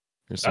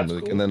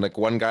really, cool. And then like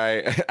one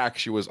guy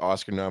actually was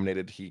Oscar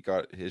nominated. He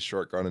got his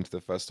short gone into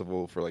the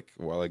festival for like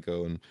a while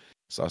ago, and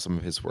saw some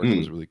of his work. It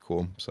was really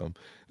cool. So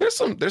there's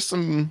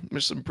some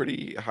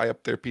pretty high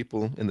up there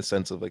people in the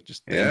sense of like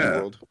just the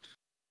world.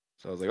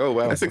 So I was like, oh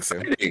wow, that's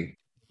exciting.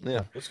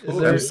 Yeah, that's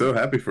cool. I'm so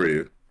happy for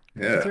you.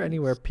 Yeah. Is there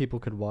anywhere people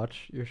could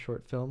watch your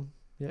short film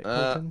yet,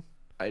 Colton?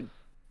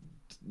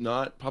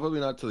 Probably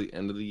not till the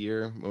end of the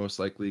year, most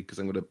likely, because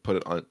I'm going to put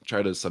it on,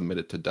 try to submit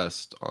it to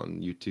Dust on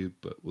YouTube,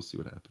 but we'll see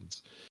what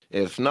happens.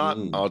 If not,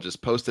 I'll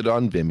just post it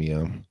on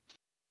Vimeo.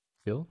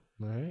 Cool.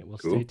 All right, well,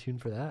 stay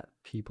tuned for that,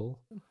 people.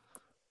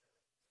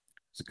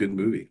 It's a good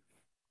movie.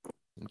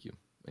 Thank you.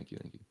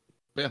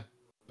 But yeah,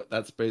 but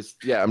that's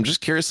based. Yeah, I'm just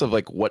curious of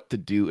like what to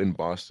do in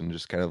Boston.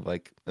 Just kind of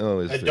like,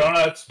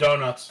 donuts.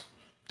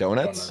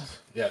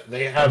 Yeah,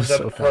 they have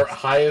the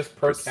highest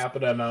per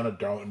capita amount of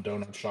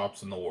donut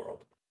shops in the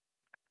world.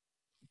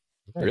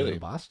 Really,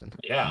 Boston?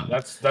 Yeah,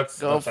 that's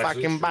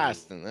fucking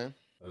Boston, man.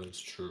 That is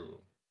true.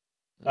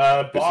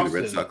 Boston.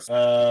 Red Sox.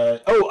 Oh,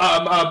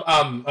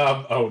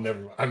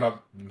 never mind. I'm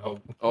not.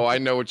 No. Oh, I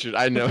know what you.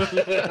 I know.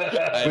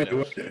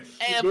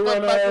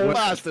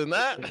 Boston,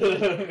 huh?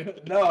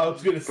 No, I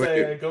was gonna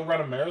say go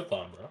run a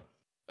marathon, bro.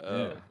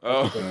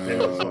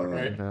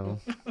 Right? No.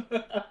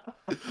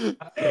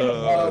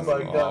 Oh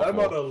my god, I'm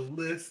on a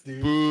list,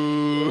 dude.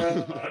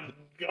 Boo.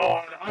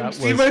 God, I'm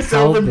seeing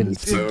myself in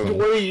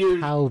 20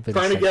 years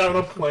trying to get on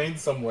a plane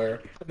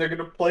somewhere, and they're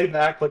gonna play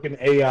back like an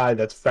AI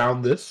that's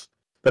found this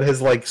that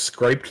has like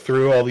scraped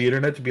through all the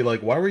internet to be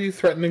like, why were you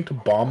threatening to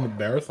bomb the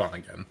marathon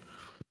again?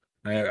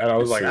 And I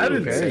was like, I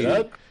didn't say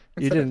that.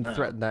 You didn't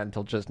threaten that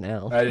until just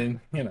now. I didn't,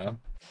 you know.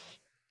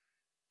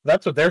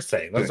 That's what they're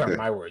saying. Those aren't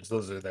my words.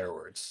 Those are their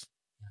words.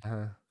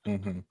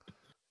 Mm-hmm.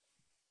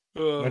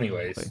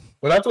 Anyways,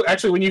 well, that's what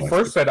actually when you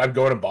first said I'm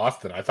going to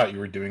Boston, I thought you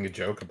were doing a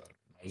joke about it.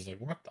 I was like,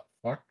 what the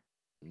fuck?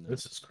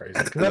 This is crazy.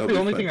 That's the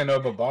only thing I know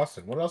about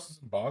Boston. What else is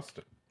in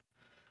Boston?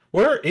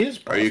 Where is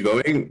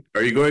Boston?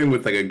 Are you going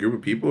with like a group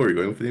of people, or are you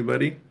going with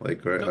anybody?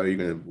 Like, how are you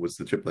gonna? What's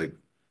the trip like?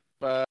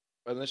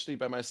 Initially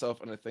by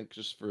myself, and I think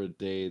just for a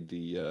day,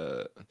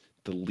 the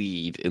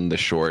lead in the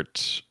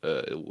short,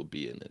 it will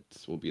be in it.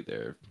 We'll be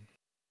there.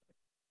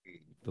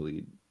 The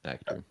lead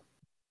actor.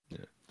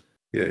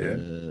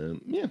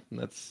 Yeah.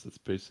 That's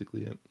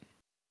basically it.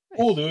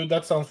 Cool, dude.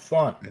 That sounds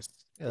fun.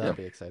 Yeah, that'd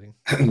be exciting.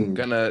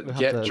 Gonna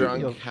get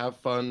drunk, have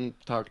fun,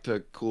 talk to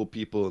cool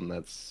people, and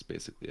that's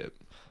basically it.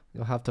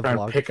 You'll have to try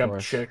vlog and pick up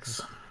us.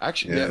 chicks.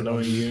 Actually,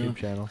 knowing you. YouTube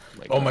channel.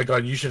 Oh my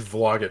god, you should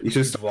vlog it. You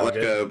should vlog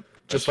it.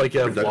 Just like a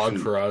vlog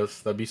for us.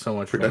 That'd be so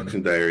much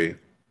production fun. diary.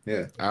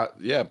 Yeah.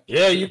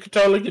 Yeah, you could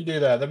do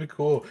that. That'd be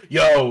cool.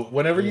 Yo,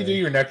 whenever you do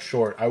your next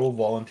short, I will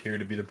volunteer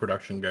to be the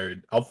production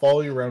guide. I'll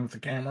follow you around with the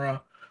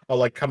camera. I'll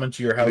like come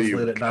into your house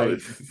late at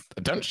night.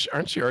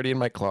 Aren't you already in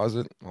my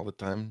closet all the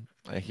time?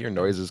 I hear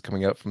noises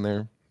coming out from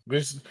there.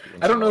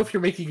 I don't know if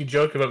you're making a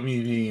joke about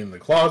me being in the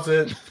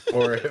closet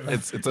or if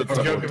it's a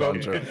joke about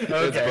me. joke.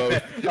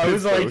 Okay. I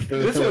was like,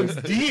 this one's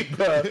deep.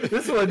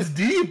 This one's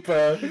deep.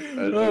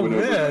 Oh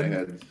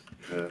man,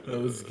 that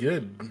was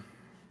good.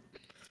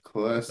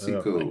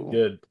 Classico. Oh,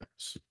 good.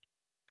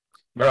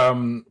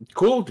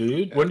 Cool,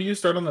 dude. When do you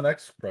start on the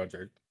next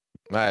project?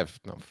 I have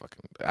no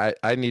fucking.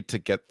 I need to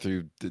get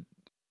through the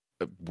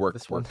work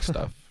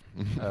stuff.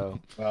 Oh,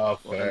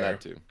 fair. And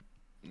that too.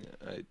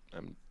 Yeah,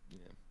 I'm.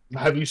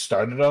 Have you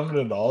started on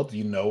it at all? Do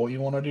you know what you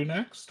want to do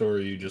next, or are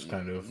you just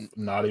kind of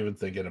not even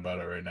thinking about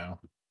it right now?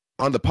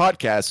 On the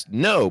podcast,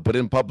 no, but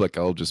in public,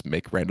 I'll just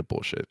make random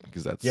bullshit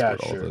because that's Yeah,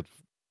 what all sure. the.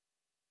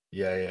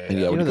 Yeah. And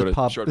you know go to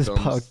this short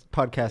films.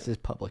 podcast is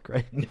public,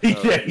 right?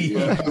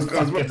 Yeah. I was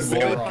about to say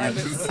Moron.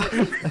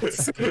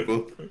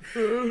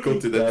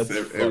 Colton, that's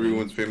That's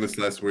everyone's famous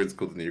last words.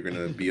 Colton, you're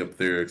gonna be up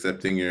there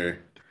accepting your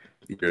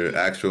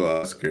actual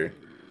Oscar,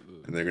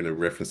 and they're gonna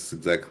reference this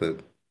exact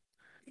clip.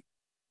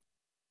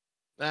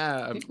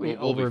 I think we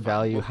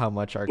overvalue how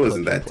much our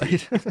Wasn't clips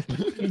are that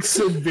played.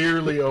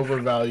 Severely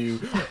overvalue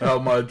how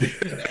much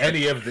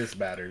any of this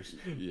matters.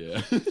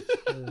 Yeah.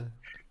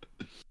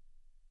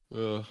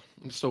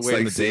 I'm still It's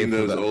waiting like the day seeing for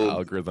those the old-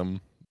 algorithm.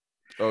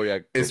 Oh yeah,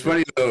 It's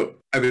funny though.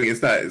 I mean,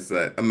 it's not.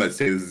 I'm not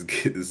saying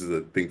this is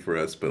a thing for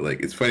us, but like,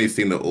 it's funny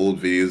seeing the old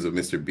videos of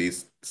Mr.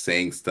 Beast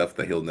saying stuff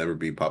that he'll never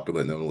be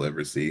popular, no one will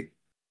ever see.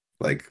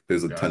 Like,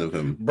 there's a ton of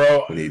him,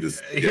 Bro, when he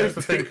just. here's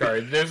the thing,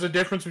 Kari. There's a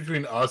difference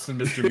between us and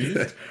Mr.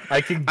 Beast.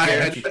 I can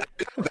guarantee.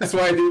 That's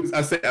why I do.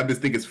 I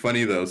just think it's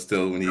funny though.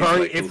 Still, when he's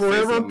Kari, like, if he'll we're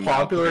say ever something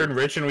popular out and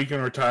rich and we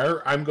can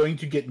retire, I'm going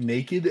to get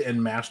naked and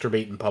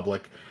masturbate in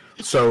public.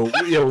 So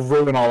it'll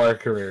ruin all our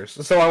careers.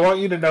 So I want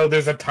you to know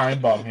there's a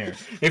time bomb here.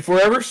 If we're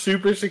ever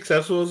super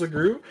successful as a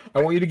group,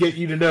 I want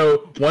you to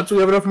know once we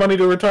have enough money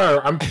to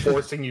retire, I'm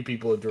forcing you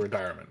people into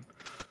retirement.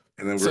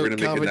 And then we're So, gonna make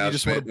Calvin, an you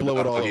just wanna announcement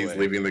blow it all about he's away.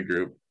 leaving the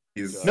group.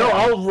 He's No,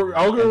 I'll go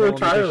And then we'll make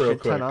retire a real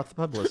shit ton quick. off the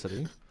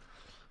publicity.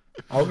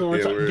 I'll go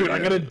retire, we're- dude.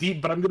 I'm gonna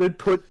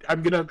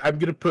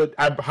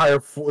hire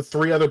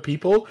 3 other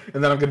people,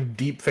 and then I'm gonna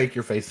deep fake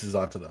your faces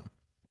onto them.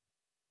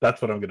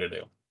 That's what I'm gonna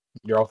do.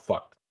 You're all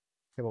fucked.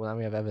 Okay, well now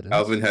we have evidence.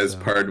 Alvin has so-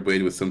 parted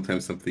ways with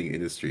Sometimes Something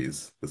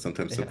Industries. The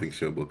Sometimes Yeah. Something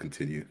show will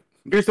continue.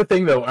 Here's the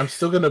thing, though. I'm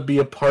still gonna be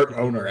a part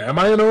owner. Am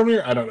I an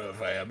owner? I don't know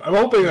if I am. I'm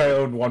hoping I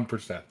own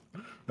 1%.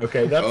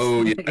 Okay, that's.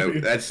 Oh yeah,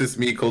 that's just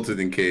me, Colton,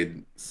 and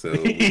Cade. So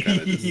we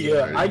kinda just-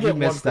 Yeah, I You get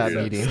missed that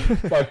 1%. meeting.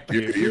 Fuck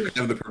you. You're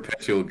kind of the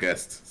perpetual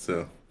guest.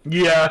 So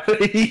Yeah,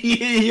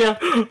 yeah.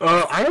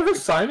 I have a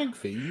signing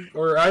fee,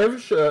 or I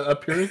have a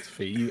appearance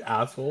fee. You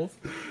assholes!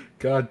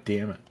 God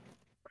damn it!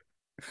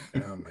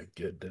 Oh my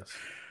goodness!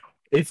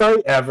 If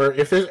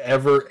there's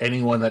ever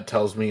anyone that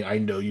tells me I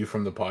know you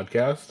from the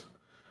podcast,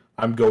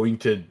 I'm going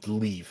to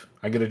leave.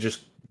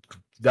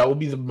 That would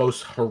be the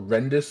most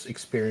horrendous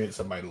experience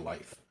of my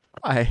life.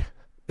 Why?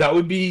 That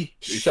would be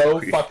so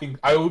fucking.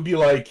 I would be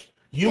like,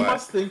 you Why?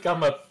 must think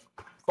I'm a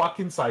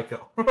fucking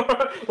psycho.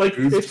 Like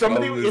Whose if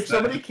somebody fault is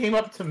that? came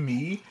up to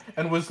me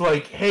and was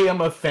like, "Hey,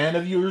 I'm a fan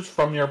of yours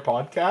from your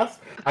podcast,"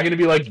 I'm gonna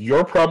be like,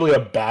 "You're probably a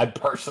bad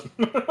person."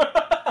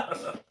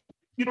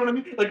 You know what I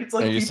mean? Like it's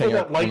like Are you people saying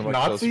that one like of my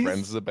close Nazis.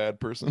 friends is a bad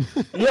person?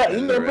 Yeah,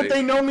 Yeah, but right.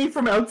 they know me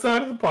from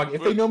outside of the podcast.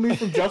 If they know me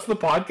from just the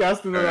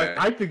podcast, and they're like,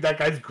 Alright. "I think that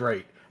guy's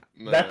great."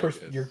 No, That I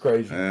person, guess. you're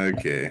crazy.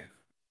 okay,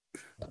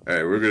 all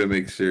right, we're gonna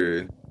make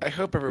sure. I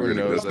hope We're everyone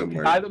gonna go knows that. The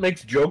somewhere. guy that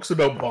makes jokes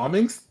about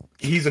bombings,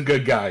 he's a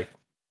good guy.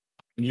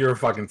 You're a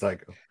fucking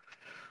psycho.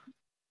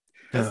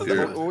 That's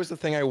You're what was the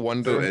thing I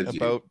wonder edgy.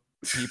 about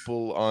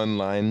people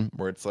online,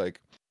 where it's like,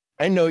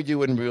 I know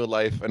you in real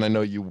life, and I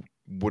know you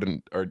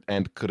wouldn't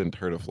and couldn't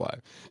hurt a fly.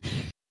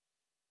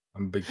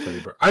 I'm a big teddy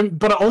bear.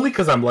 But only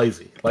because I'm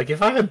lazy. Like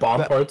if I had bomb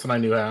That- parts and I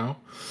knew how.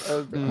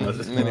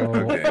 Anyway,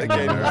 Okay.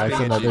 again, That's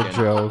being another edgy again.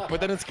 joke.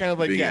 But then it's kind of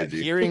like, Being yeah,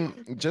 edgy.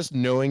 hearing, just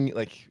knowing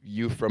like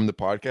you from the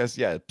podcast,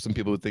 yeah, some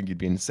people would think you'd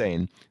be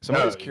insane. So I'm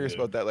Oh, always curious yeah.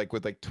 about that, like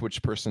with like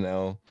Twitch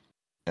personnel,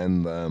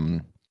 and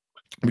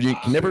but you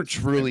can never Yes.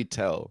 truly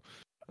tell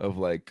of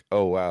like,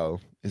 oh wow,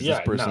 is Yeah,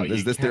 this person no, is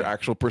you this their can't.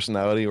 actual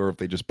personality, or if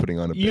they just putting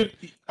on a You,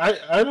 bit?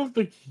 I don't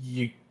think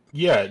you.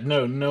 Yeah,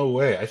 no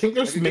way. I think I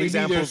there's think maybe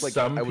examples there's like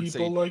some I would say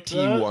people like that.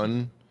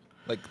 T1,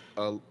 like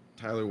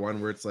Tyler One,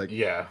 where it's like,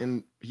 Yeah.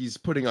 and he's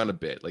putting on a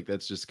bit, like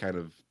that's just kind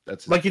of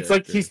that's his Like it's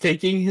like character. he's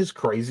taking his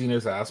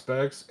craziness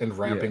aspects and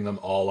ramping them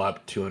all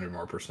up 200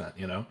 more %,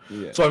 you know?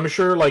 yeah. So I'm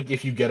sure like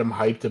if you get him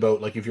hyped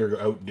about like if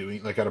you're out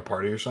doing like at a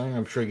party or something,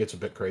 I'm sure he gets a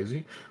bit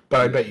crazy.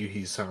 But I bet you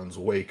he sounds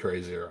way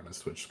crazier on his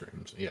Twitch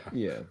streams. Yeah.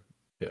 Yeah.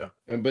 Yeah.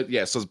 But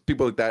yeah, so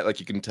people like that, like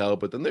you can tell,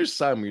 but then there's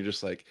some where you're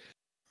just like,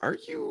 are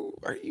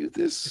you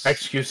this?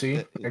 Excuse.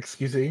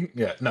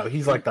 Yeah. No,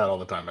 he's like that all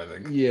the time, I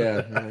think.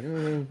 Yeah. I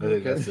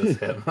think that's just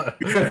him.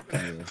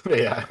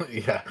 yeah.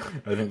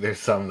 I think there's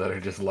some that are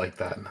just like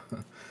that.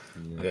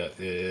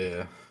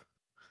 Yeah.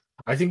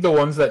 I think the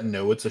ones that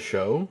know it's a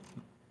show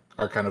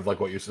are kind of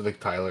like what you're saying, like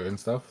Tyler and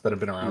stuff that have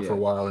been around for a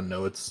Yeah. while and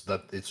know it's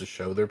a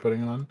show they're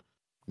putting on.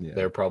 Yeah.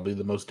 They're probably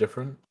the most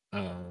different.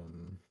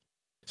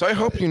 So I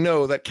hope you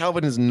know that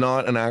Calvin is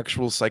not an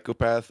actual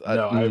psychopath.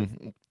 No,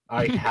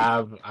 I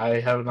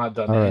have not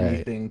done All right.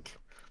 anything.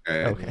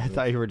 Alright. Okay, I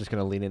thought you were just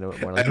gonna lean into it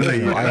more. I Like, know no,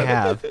 you I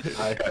have.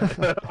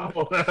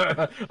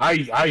 have.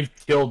 I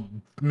killed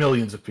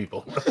millions of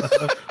people.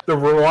 The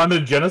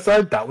Rwanda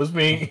genocide, that was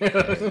me.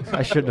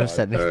 I shouldn't have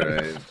said All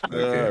anything. right.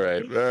 Okay. All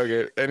right.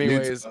 Okay.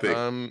 Anyways,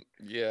 pick.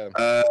 yeah.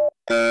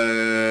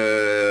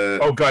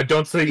 Oh god,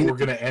 don't say we're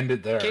gonna end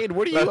it there. Cade,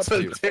 what are you That's up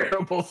a to?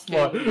 terrible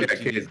spot. Cade, what are you up to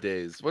Cade. these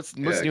days? What's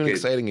new Yeah, and Cade.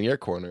 exciting in your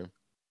corner?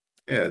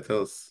 Yeah,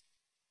 tell us.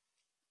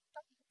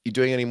 You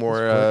doing any more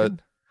Working?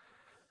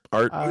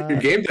 art? Your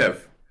game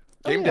dev.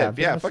 Game oh, dev, I've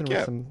been yeah, messing fuck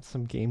with yeah.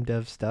 Some game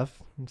dev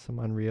stuff, and some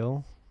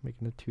Unreal,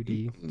 making a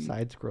 2D Mhm.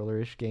 side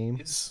scroller-ish game.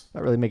 Is-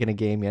 Not really making a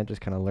game yet,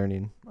 just kind of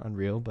learning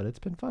Unreal, but it's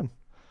been fun.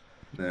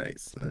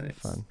 Nice, Been nice.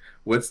 fun.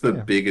 What's the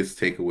Yeah. biggest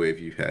takeaway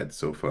you've had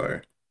so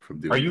far from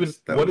doing Are you?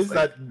 this? What was is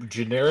like- that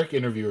generic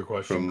interviewer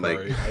question, From, like-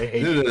 Corey? I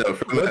hate. No.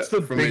 it. What's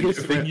the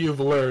biggest thing you've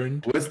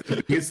learned? What's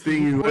the biggest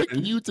thing you What can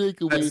learned? you take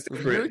away That's from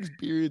different. your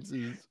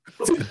experiences?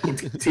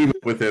 Team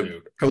up with him.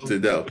 Dude.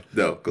 Colton, no,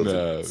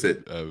 Colton,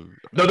 sit.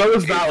 No, that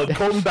was valid.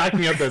 Colton backed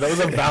me up there. That was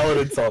a valid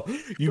insult.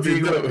 You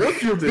being like,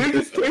 "What's your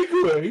biggest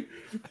takeaway?"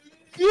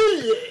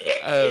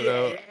 I don't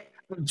know.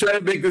 I'm trying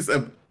to make this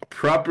a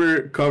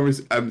proper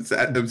conversation. I'm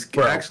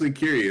Bro. actually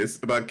curious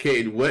about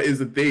Cade. What is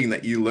the thing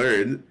that you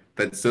learned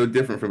that's so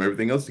different from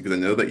everything else? Because I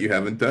know that you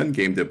haven't done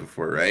game dev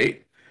before,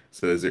 right?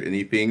 So is there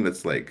anything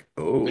that's like,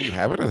 oh, You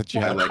have it? I thought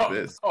you I had like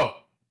this. Oh,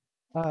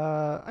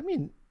 I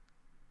mean,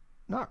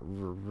 not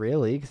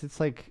really, because it's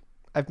like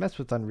I've messed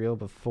with Unreal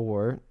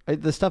before.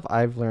 The stuff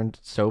I've learned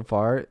so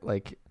far,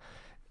 like,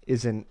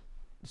 isn't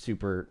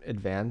super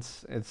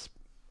advanced.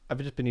 I've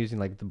just been using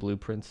like the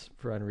blueprints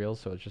for Unreal,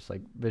 so it's just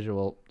like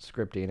visual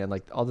scripting, and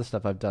like all the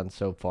stuff I've done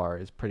so far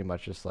is pretty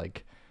much just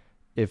like,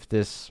 if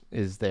this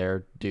is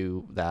there,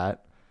 do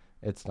that.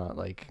 It's not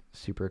like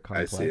super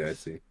complex. I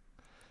see.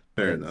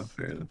 Fair It's enough.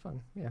 been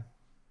fun. Yeah.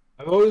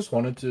 I've always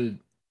wanted to.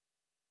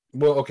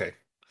 Well, okay.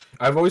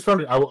 I've always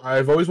found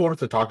I've always wanted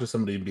to talk to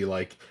somebody and be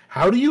like,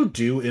 how do you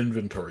do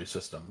inventory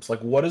systems? Like,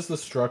 what is the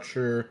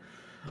structure?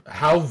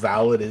 How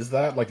valid is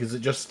that? Like, is it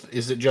just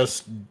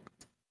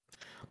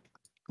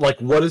like,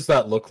 what does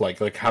that look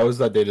like? Like, how is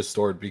that data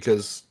stored?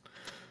 Because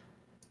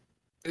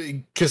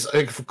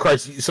for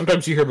Christ,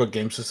 sometimes you hear about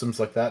game systems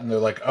like that, and they're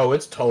like, "Oh,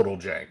 it's total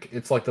jank.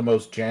 It's like the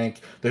most jank.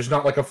 There's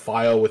not like a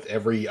file with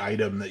every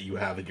item that you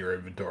have in your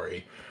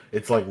inventory.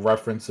 It's like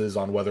references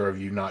on whether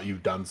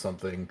you've done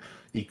something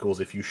equals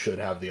if you should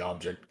have the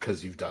object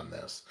because you've done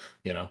this.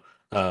 You know."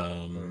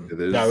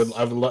 Yeah,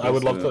 I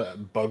would love to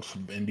bug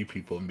some indie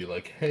people and be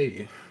like,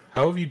 "Hey,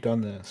 how have you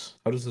done this?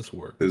 How does this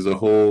work?" There's a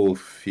whole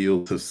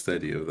field to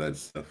study of that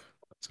stuff.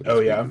 So to Oh,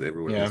 speak, yeah? 'cause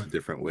everyone Yeah. has a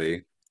different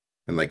way,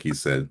 and like you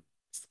said,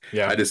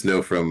 Yeah. I just know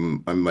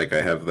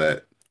I have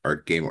that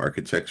game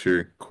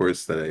architecture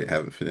course that I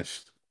haven't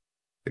finished.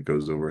 It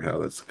goes over how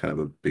that's kind of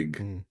a big.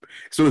 Mm.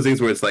 It's one of those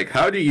things where it's like,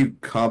 how do you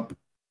comp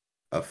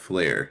a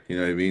flare? You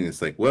know what I mean?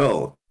 It's like,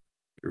 well,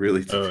 it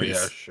really Oh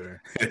depends. yeah,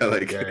 sure. Yeah,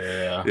 like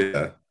Yeah.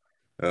 yeah.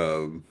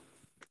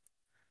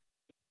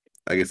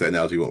 I guess that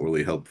analogy won't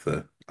really help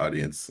the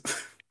audience,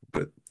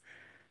 but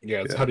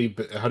Yeah, it's Yeah.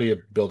 how do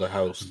you build a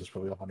house? There's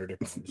probably 100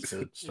 different ways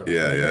to start.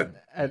 Yeah.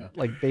 At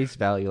like base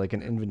value, like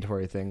an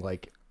inventory thing,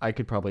 like I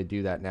could probably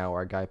do that now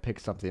where a guy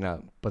picks something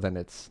up, but then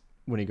it's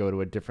when you go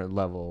to a different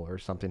level or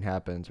something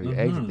happens or you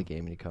exit the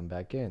game and you come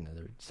back in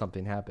and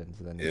something happens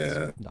and then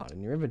Yeah. it's not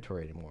in your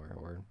inventory anymore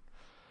or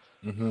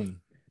Mm-hmm.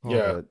 all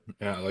Yeah. the-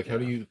 Yeah, like how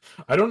do you?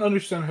 I don't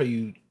understand how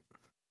you.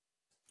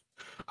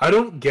 I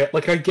don't get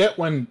like I get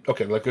when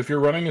okay, like if you're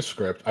running a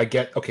script, I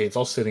get okay, it's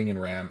all sitting in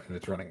RAM and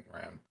it's running in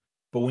RAM.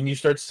 But when you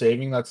start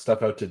saving that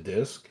stuff out to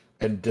disk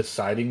and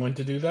deciding when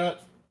to do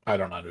that, I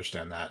don't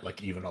understand that,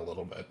 like, even a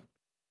little bit.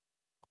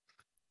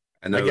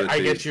 I know that I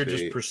they, guess you're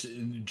they just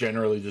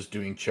generally just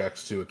doing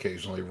checks to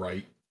occasionally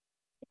write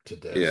to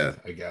disk, Yeah.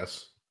 I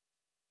guess.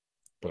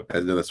 But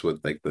I know that's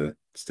what like the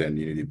standard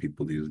Unity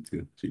people use it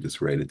to. So you just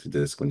write it to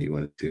disk when you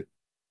want it to.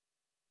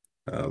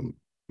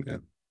 Yeah.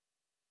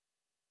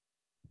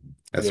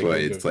 That's yeah, why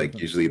GameDev it's like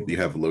definitely usually cool. you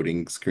have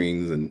loading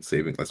screens and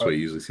saving. That's why you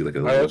usually see like a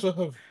I little also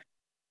have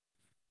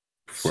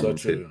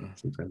performance such hit a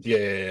sometimes.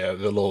 yeah,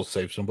 the little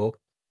save symbol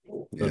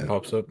that Yeah.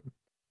 pops up.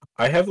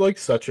 I have like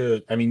such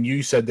a. I mean,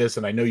 you said this,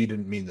 and I know you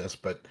didn't mean this,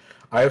 but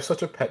I have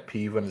such a pet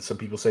peeve when some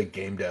people say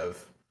game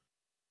dev,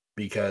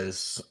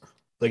 because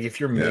like if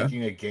you're Yeah.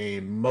 making a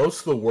game, most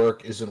of the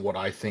work isn't what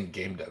I think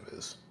game dev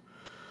is.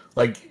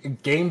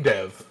 Like game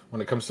dev,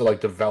 when it comes to like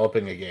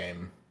developing a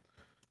game,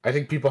 I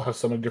think people have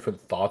so many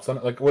different thoughts on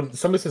it. Like when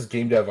somebody says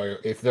game dev,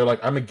 if they're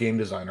like, I'm a game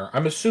designer,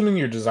 I'm assuming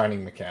you're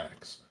designing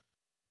mechanics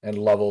and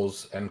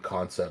levels and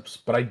concepts,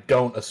 but I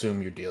don't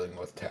assume you're dealing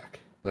with tech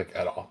like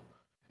at all.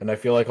 And I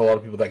feel like a lot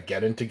of people that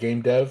get into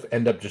game dev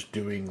end up just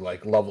doing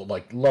level.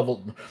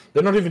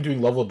 They're not even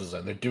doing level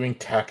design. They're doing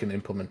tech and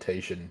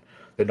implementation.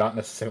 They're not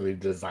necessarily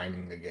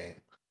designing the game.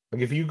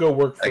 Like if you go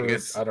work I for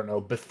guess I don't know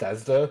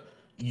Bethesda,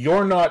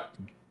 you're not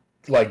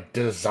like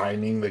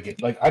designing the game.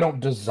 Like I don't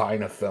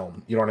design a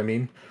film. You know what I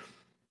mean?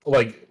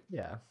 Like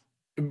Yeah.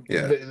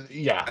 Yeah.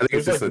 yeah. I think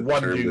it's There's like just a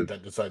one term dude that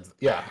that decides.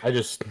 Yeah,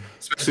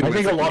 especially I when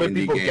think it's a like lot an of indie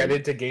people get game.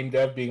 into game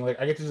dev being like,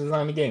 I get to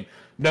design a game.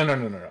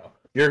 No.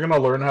 You're gonna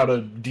learn how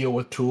to deal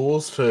with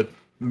tools to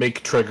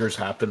make triggers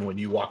happen when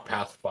you walk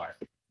past fire.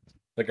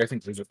 Like I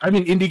think I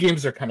mean, indie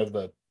games are kind of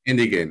the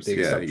Indie games,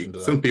 yeah. exception to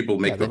that Some people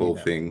make the they need whole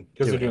that. thing.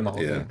 because they're Doing doing the whole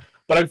everything. thing.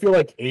 But I feel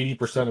like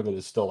 80% of it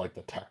is still like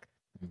the tech,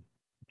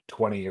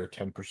 20 or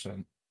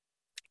 10%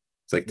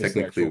 It's like is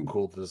the actual technically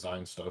cool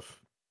design stuff.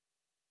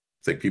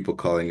 it's like people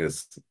calling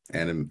us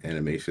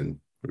animation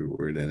or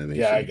word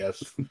animation. Yeah, I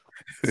guess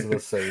it's the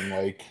same.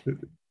 Like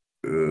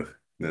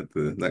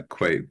Not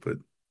quite, but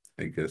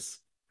I guess.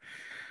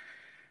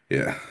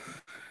 Yeah,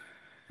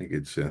 I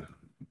get you.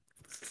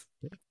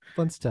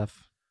 Fun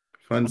stuff.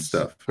 Fun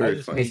stuff. I Very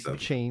just fun hate stuff.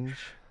 Change.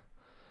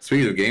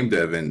 Speaking of game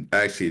dev, and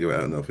actually, I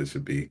don't know if it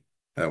should be.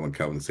 I don't want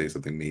Calvin to say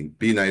something mean.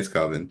 Be nice,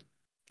 Calvin.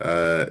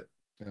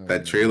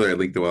 That trailer I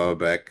linked a while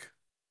back,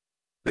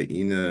 the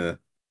Ina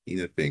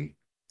thing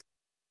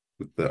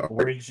with the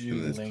Where art did you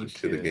and this link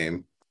to the it?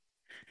 game.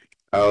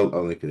 I'll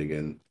link it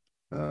again.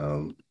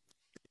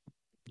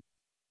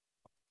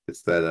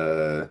 It's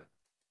that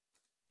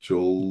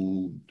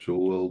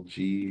Joel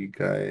G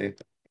guy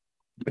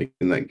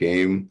making that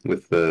game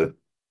with the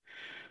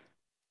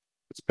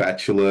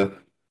spatula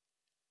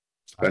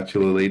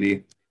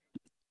lady.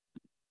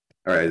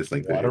 All right, I just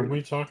linked it What are here.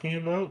 we talking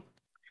about?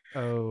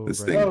 Oh,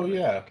 This right, thing. Oh right,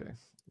 yeah. Okay.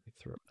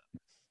 Throw it.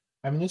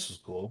 I mean, this is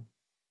cool.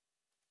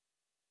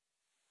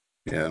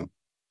 Yeah,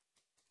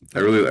 I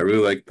really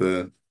like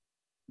the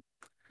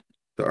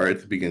art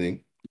at the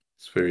beginning.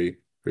 It's very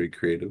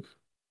creative.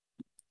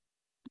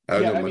 I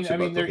don't Yeah, know I much mean,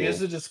 about the there is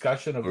whole a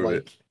discussion of lore of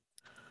it.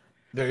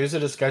 there is a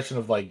discussion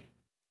of like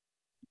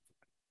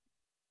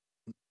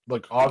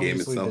game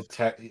obviously the itself.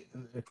 tech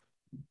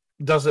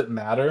does it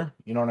matter?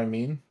 You know what I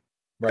mean?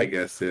 I Right?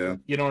 guess, yeah.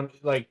 You know,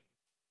 like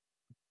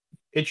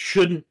it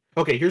shouldn't.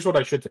 Okay, here's what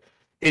I should say.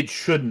 It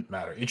shouldn't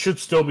matter. It should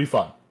still be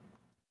fun,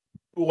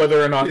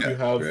 whether or not Yeah, you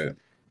have right.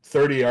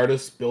 30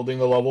 artists building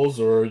the levels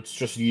or it's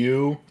just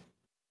you.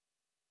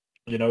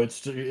 You know,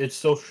 it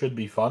still should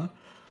be fun.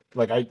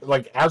 Like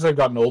as I've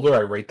gotten older, I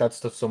rate that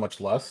stuff so much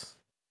less.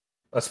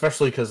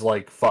 Especially because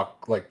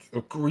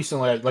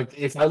recently, like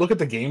if I look at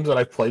the games that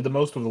I've played the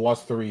most over the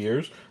last 3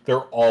 years,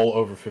 they're all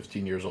over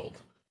 15 years old.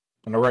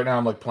 And right now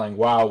I'm like playing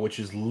WoW, which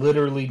is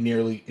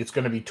literally it's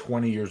going to be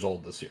 20 years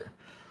old this year.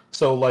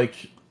 So like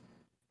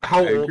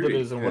how I old it agree,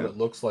 is and what yeah. it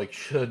looks like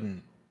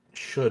shouldn't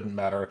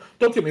matter.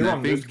 Don't get me And I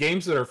wrong. There's think-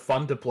 games that are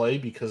fun to play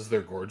because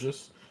they're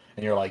gorgeous,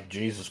 and you're like,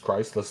 Jesus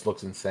Christ, this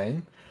looks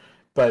insane.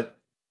 But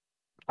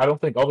I don't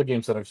think all the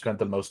games that I've spent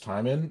the most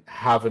time in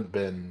haven't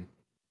been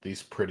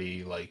these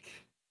pretty like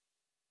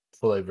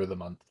flavor of the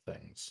month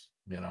things,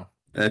 you know.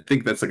 And I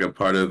think that's like a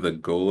part of the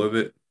goal of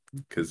it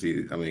because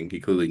he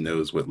clearly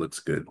knows what looks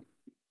good.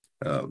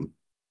 And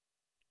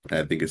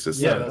I think it's just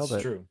Yeah, Yeah, that's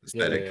the true.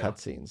 aesthetic. Yeah.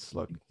 Cutscenes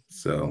look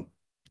So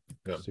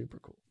Yeah. super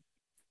cool.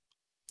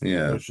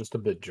 yeah, It was just a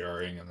bit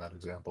jarring in that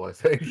example, I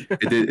think.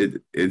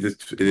 it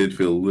did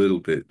feel a little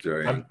bit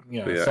jarring.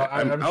 Yeah, But yeah, so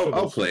I'm sure I'll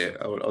there's play some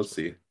it. I'll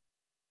see.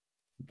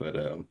 But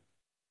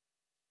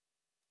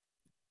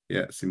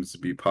yeah, it seems to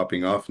be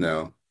popping off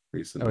now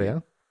recently. Oh yeah.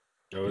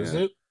 Oh, is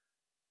Yeah. it?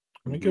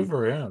 Let me give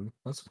her a hand.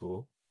 That's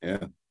cool.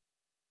 Yeah.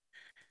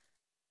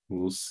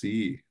 We'll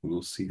see.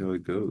 We'll see how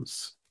it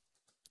goes.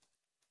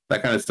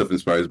 That kind of stuff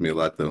inspires me a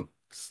lot, though.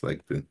 It's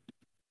like to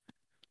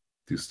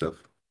do stuff.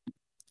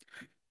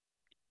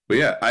 But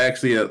yeah,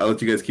 I'll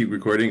let you guys keep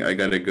recording. I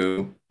gotta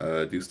go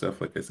do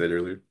stuff, like I said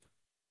earlier.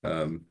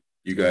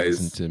 You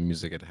guys listen to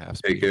music at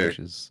half take speed, care. which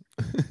is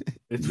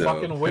It's No,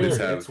 fucking I weird.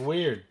 just have It's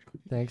weird.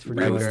 Thanks for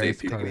real joining estate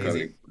us, people Carly.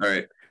 coming. All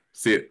right.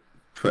 See you.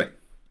 Bye.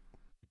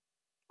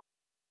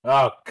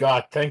 Oh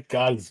God! Thank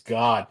God he's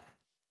gone.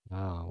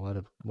 Oh,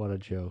 what a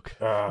joke.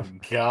 Oh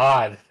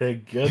God!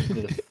 Thank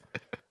goodness.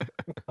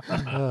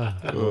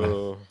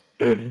 Oh.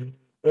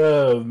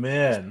 Oh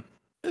man!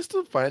 I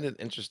still find it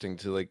interesting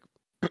to like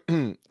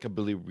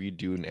completely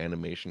redo an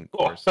animation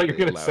Oh, I course. thought They you were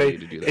gonna allow say you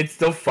to do that. it's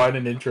still fun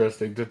and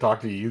interesting to talk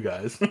to you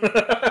guys. Sure,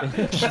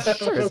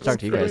 it's talk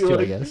to you guys too,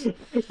 I guess.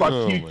 Fuck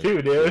Oh you my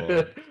too,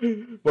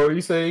 dude. What were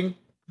you saying?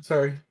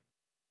 Sorry.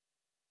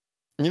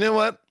 You know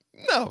what?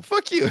 No,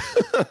 fuck you.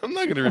 I'm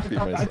not gonna repeat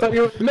myself. I thought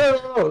you were,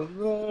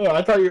 no.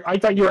 I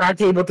thought you were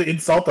actually about to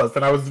insult us,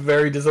 and I was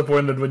very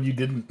disappointed when you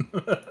didn't.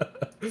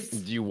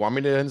 Do you want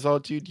me to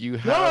insult you? Do you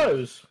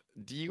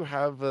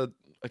have a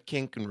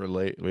kink in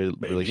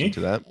relation to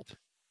that?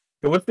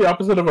 What's the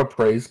opposite of a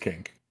praise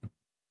kink?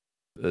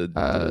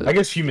 Uh, I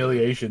guess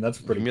humiliation. That's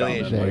pretty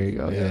Humiliation. common. There you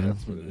go, yeah.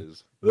 That's what it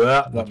is.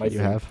 That That's might what you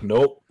think. have?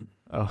 Nope.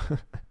 Oh.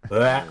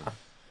 That.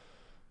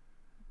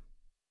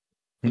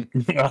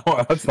 No,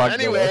 that's not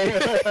Anyway.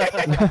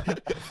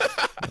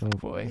 Oh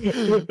boy. I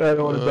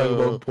don't want to talk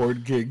about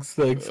porn gigs.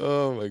 Thanks.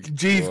 Oh my god.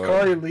 Jeez,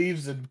 Corey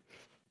leaves and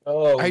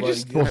I my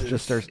just- goodness.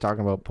 Just starts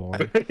talking about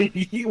porn.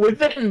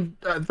 Within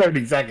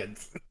 30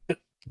 seconds.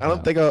 I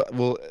don't think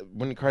well,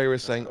 when Kari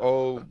was saying,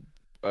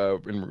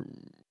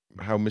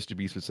 how Mr.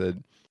 Beast had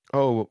said,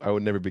 "Oh, I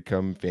would never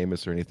become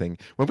famous or anything."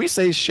 When we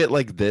say shit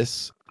like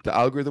this, the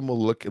algorithm will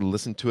look and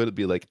listen to it and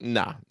be like,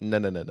 "Nah,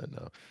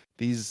 no.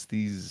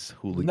 These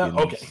hooligans." No,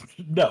 okay,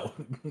 no,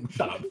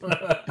 stop.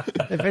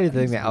 If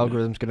anything, the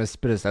algorithm's gonna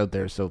spit us out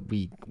there, so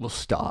we will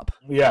stop.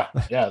 Yeah,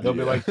 they'll be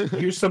Yeah. like,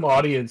 "Here's some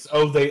audience.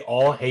 Oh, they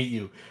all hate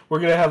you. We're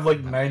gonna have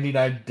like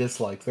 99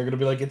 dislikes. They're gonna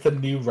be like, it's a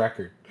new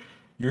record.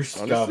 You're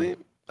scum. Honestly,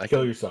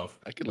 Kill yourself."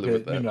 I could live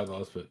with Maybe that. not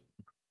those, but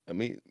I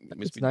mean, it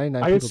must It's be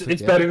 99 I people guess to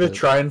it's get, better to but-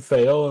 try and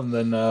fail and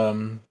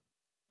then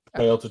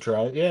fail to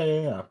try.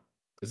 Yeah.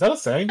 Is that a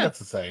saying?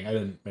 That's a saying. I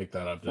didn't make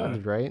that up. Did I?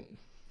 Sounded right.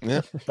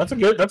 yeah. That's a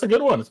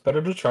good one. It's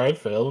better to try and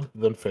fail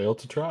than fail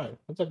to try.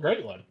 That's a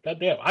great one. God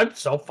damn, I'm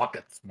so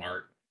fucking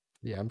smart.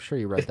 Yeah, I'm sure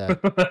you read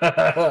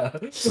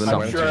that. So then I'm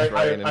why don't sure you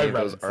try I any of read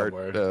those it art?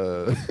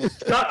 somewhere.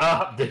 Shut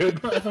up, dude.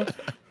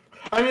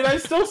 I mean, I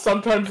still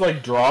sometimes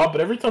like draw, but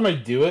every time I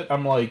do it,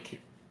 I'm like,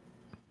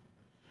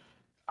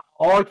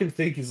 all I can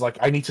think is like,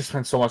 I need to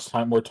spend so much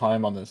more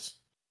time on this,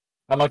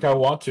 and like I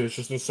want to. It's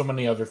just there's so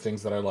many other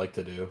things that I like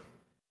to do.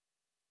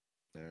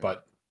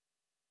 But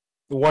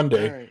one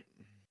day,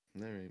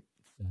 all right.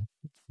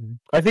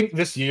 I think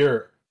this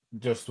year,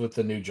 just with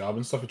the new job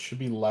and stuff, it should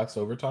be less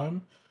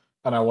overtime,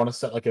 and I want to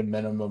set like a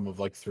minimum of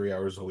like 3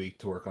 hours a week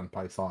to work on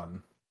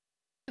Python.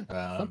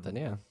 Something,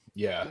 yeah.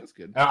 Yeah, That's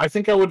good. I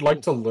think I would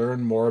like to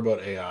learn more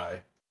about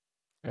AI.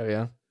 Oh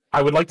yeah.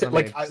 I would like to I mean,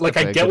 I it's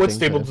definitely a get good what thing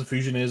Stable to-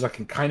 Diffusion is. I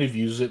can kind of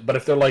use it, but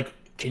if they're like,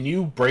 can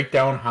you break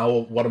down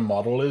what a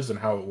model is and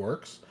how it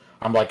works?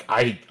 I'm like,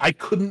 I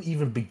couldn't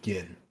even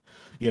begin.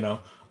 You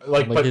know,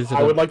 like, but is it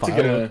I a would like to file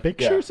get of a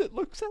pictures it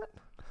looks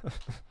at.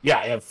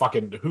 yeah,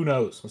 fucking who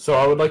knows. So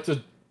I would like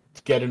to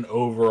get an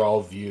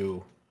overall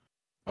view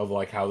of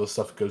like how this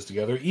stuff goes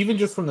together, even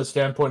just from the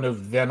standpoint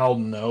of then I'll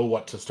know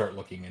what to start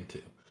looking into.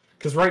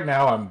 Because right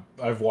now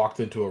I've walked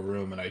into a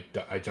room and I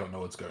don't know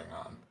what's going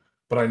on,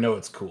 but I know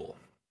it's cool,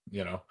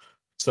 you know.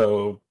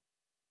 So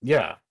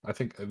yeah, I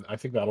think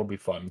that'll be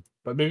fun.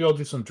 But maybe I'll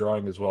do some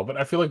drawing as well. But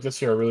I feel like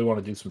this year I really want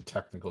to do some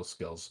technical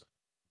skills,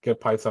 get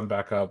Python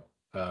back up,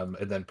 and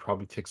then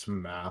probably take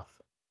some math,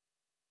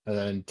 and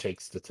then take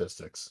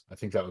statistics. I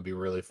think that would be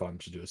really fun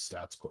to do a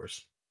stats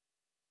course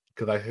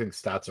because I think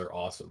stats are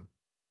awesome.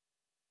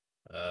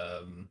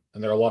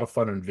 And they're a lot of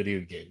fun in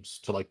video games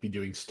to like be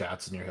doing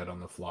stats in your head on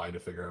the fly to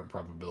figure out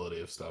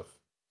probability of stuff.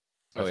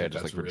 I Oh yeah, think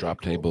just that's like for really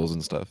drop cool. tables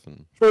and stuff.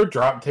 And For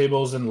drop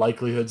tables and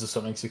likelihoods of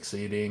something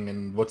succeeding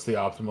and what's the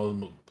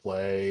optimal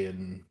play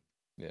and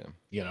yeah,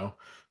 you know,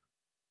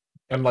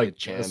 and like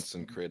chance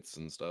and crits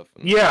and stuff.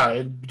 And, yeah,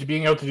 and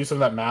being able to do some of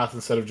that math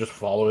instead of just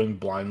following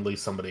blindly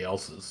somebody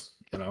else's,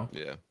 you know.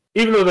 yeah.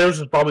 Even though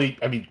there's probably,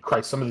 I mean,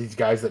 Christ, some of these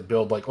guys that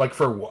build like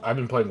for I've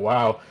been playing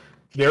WoW,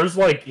 there's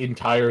like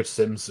entire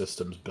sim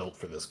systems built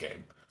for this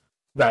game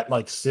that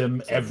like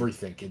sim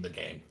everything in the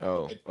game.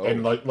 Oh,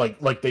 And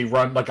like they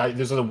run like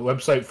there's a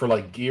website for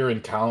like gear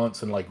and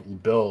talents and like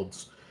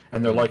builds,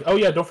 and they're like, oh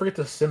yeah, don't forget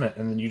to sim it,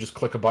 and then you just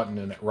click a button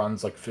and it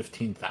runs like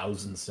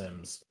 15,000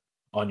 sims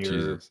on your,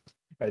 Jesus.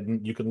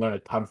 and you can learn a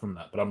ton from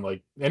that. But I'm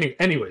like,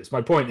 anyways,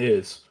 my point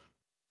is,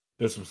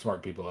 there's some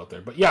smart people out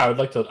there. But yeah, I would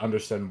like to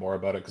understand more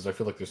about it because I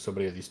feel like there's so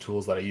many of these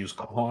tools that I use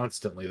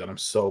constantly that I'm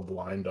so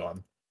blind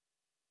on,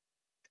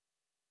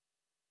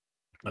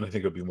 and I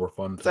think it'd be more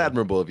fun. It's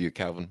admirable of you,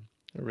 Calvin.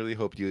 I really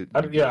hope you. I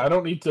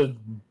don't need to.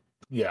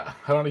 Yeah,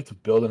 I don't need to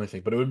build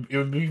anything, but it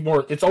would be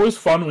more. It's always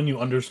fun when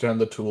you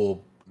understand the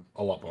tool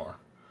a lot more.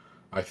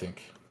 I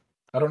think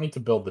I don't need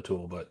to build the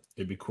tool, but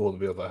it'd be cool to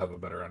be able to have a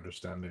better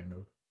understanding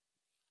of.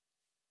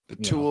 The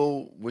Yeah.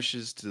 tool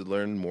wishes to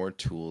learn more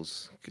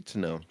tools. Good to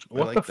know.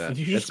 What I like the? that. Did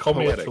you just It's call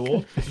poetic. me a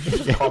tool? Did you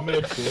just call me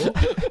a tool?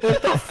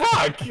 What the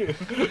fuck?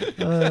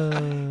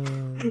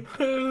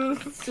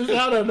 It's just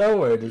out of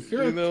nowhere.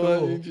 You're You a know what?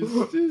 tool.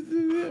 You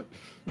just,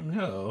 yeah.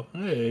 No,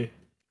 hey.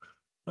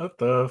 What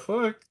the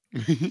fuck?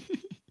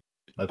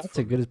 That's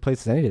a good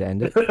place as any to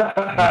end it. On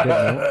a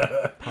good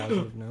note,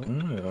 positive note.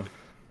 Yeah.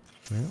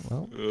 Yeah,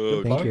 well,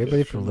 Oh, thank you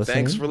everybody for listening.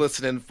 Thanks for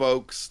listening,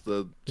 folks.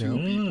 The two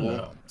people.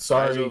 Yeah.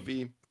 Sorry.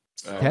 Sophie.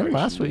 10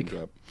 last week.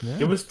 Yeah.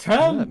 It was 10.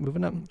 Yeah,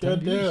 moving up. 10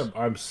 God views. damn.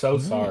 I'm so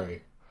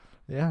sorry.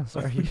 Yeah,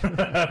 sorry.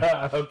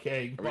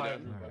 Okay. Are we Bye,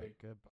 done? everybody. Good.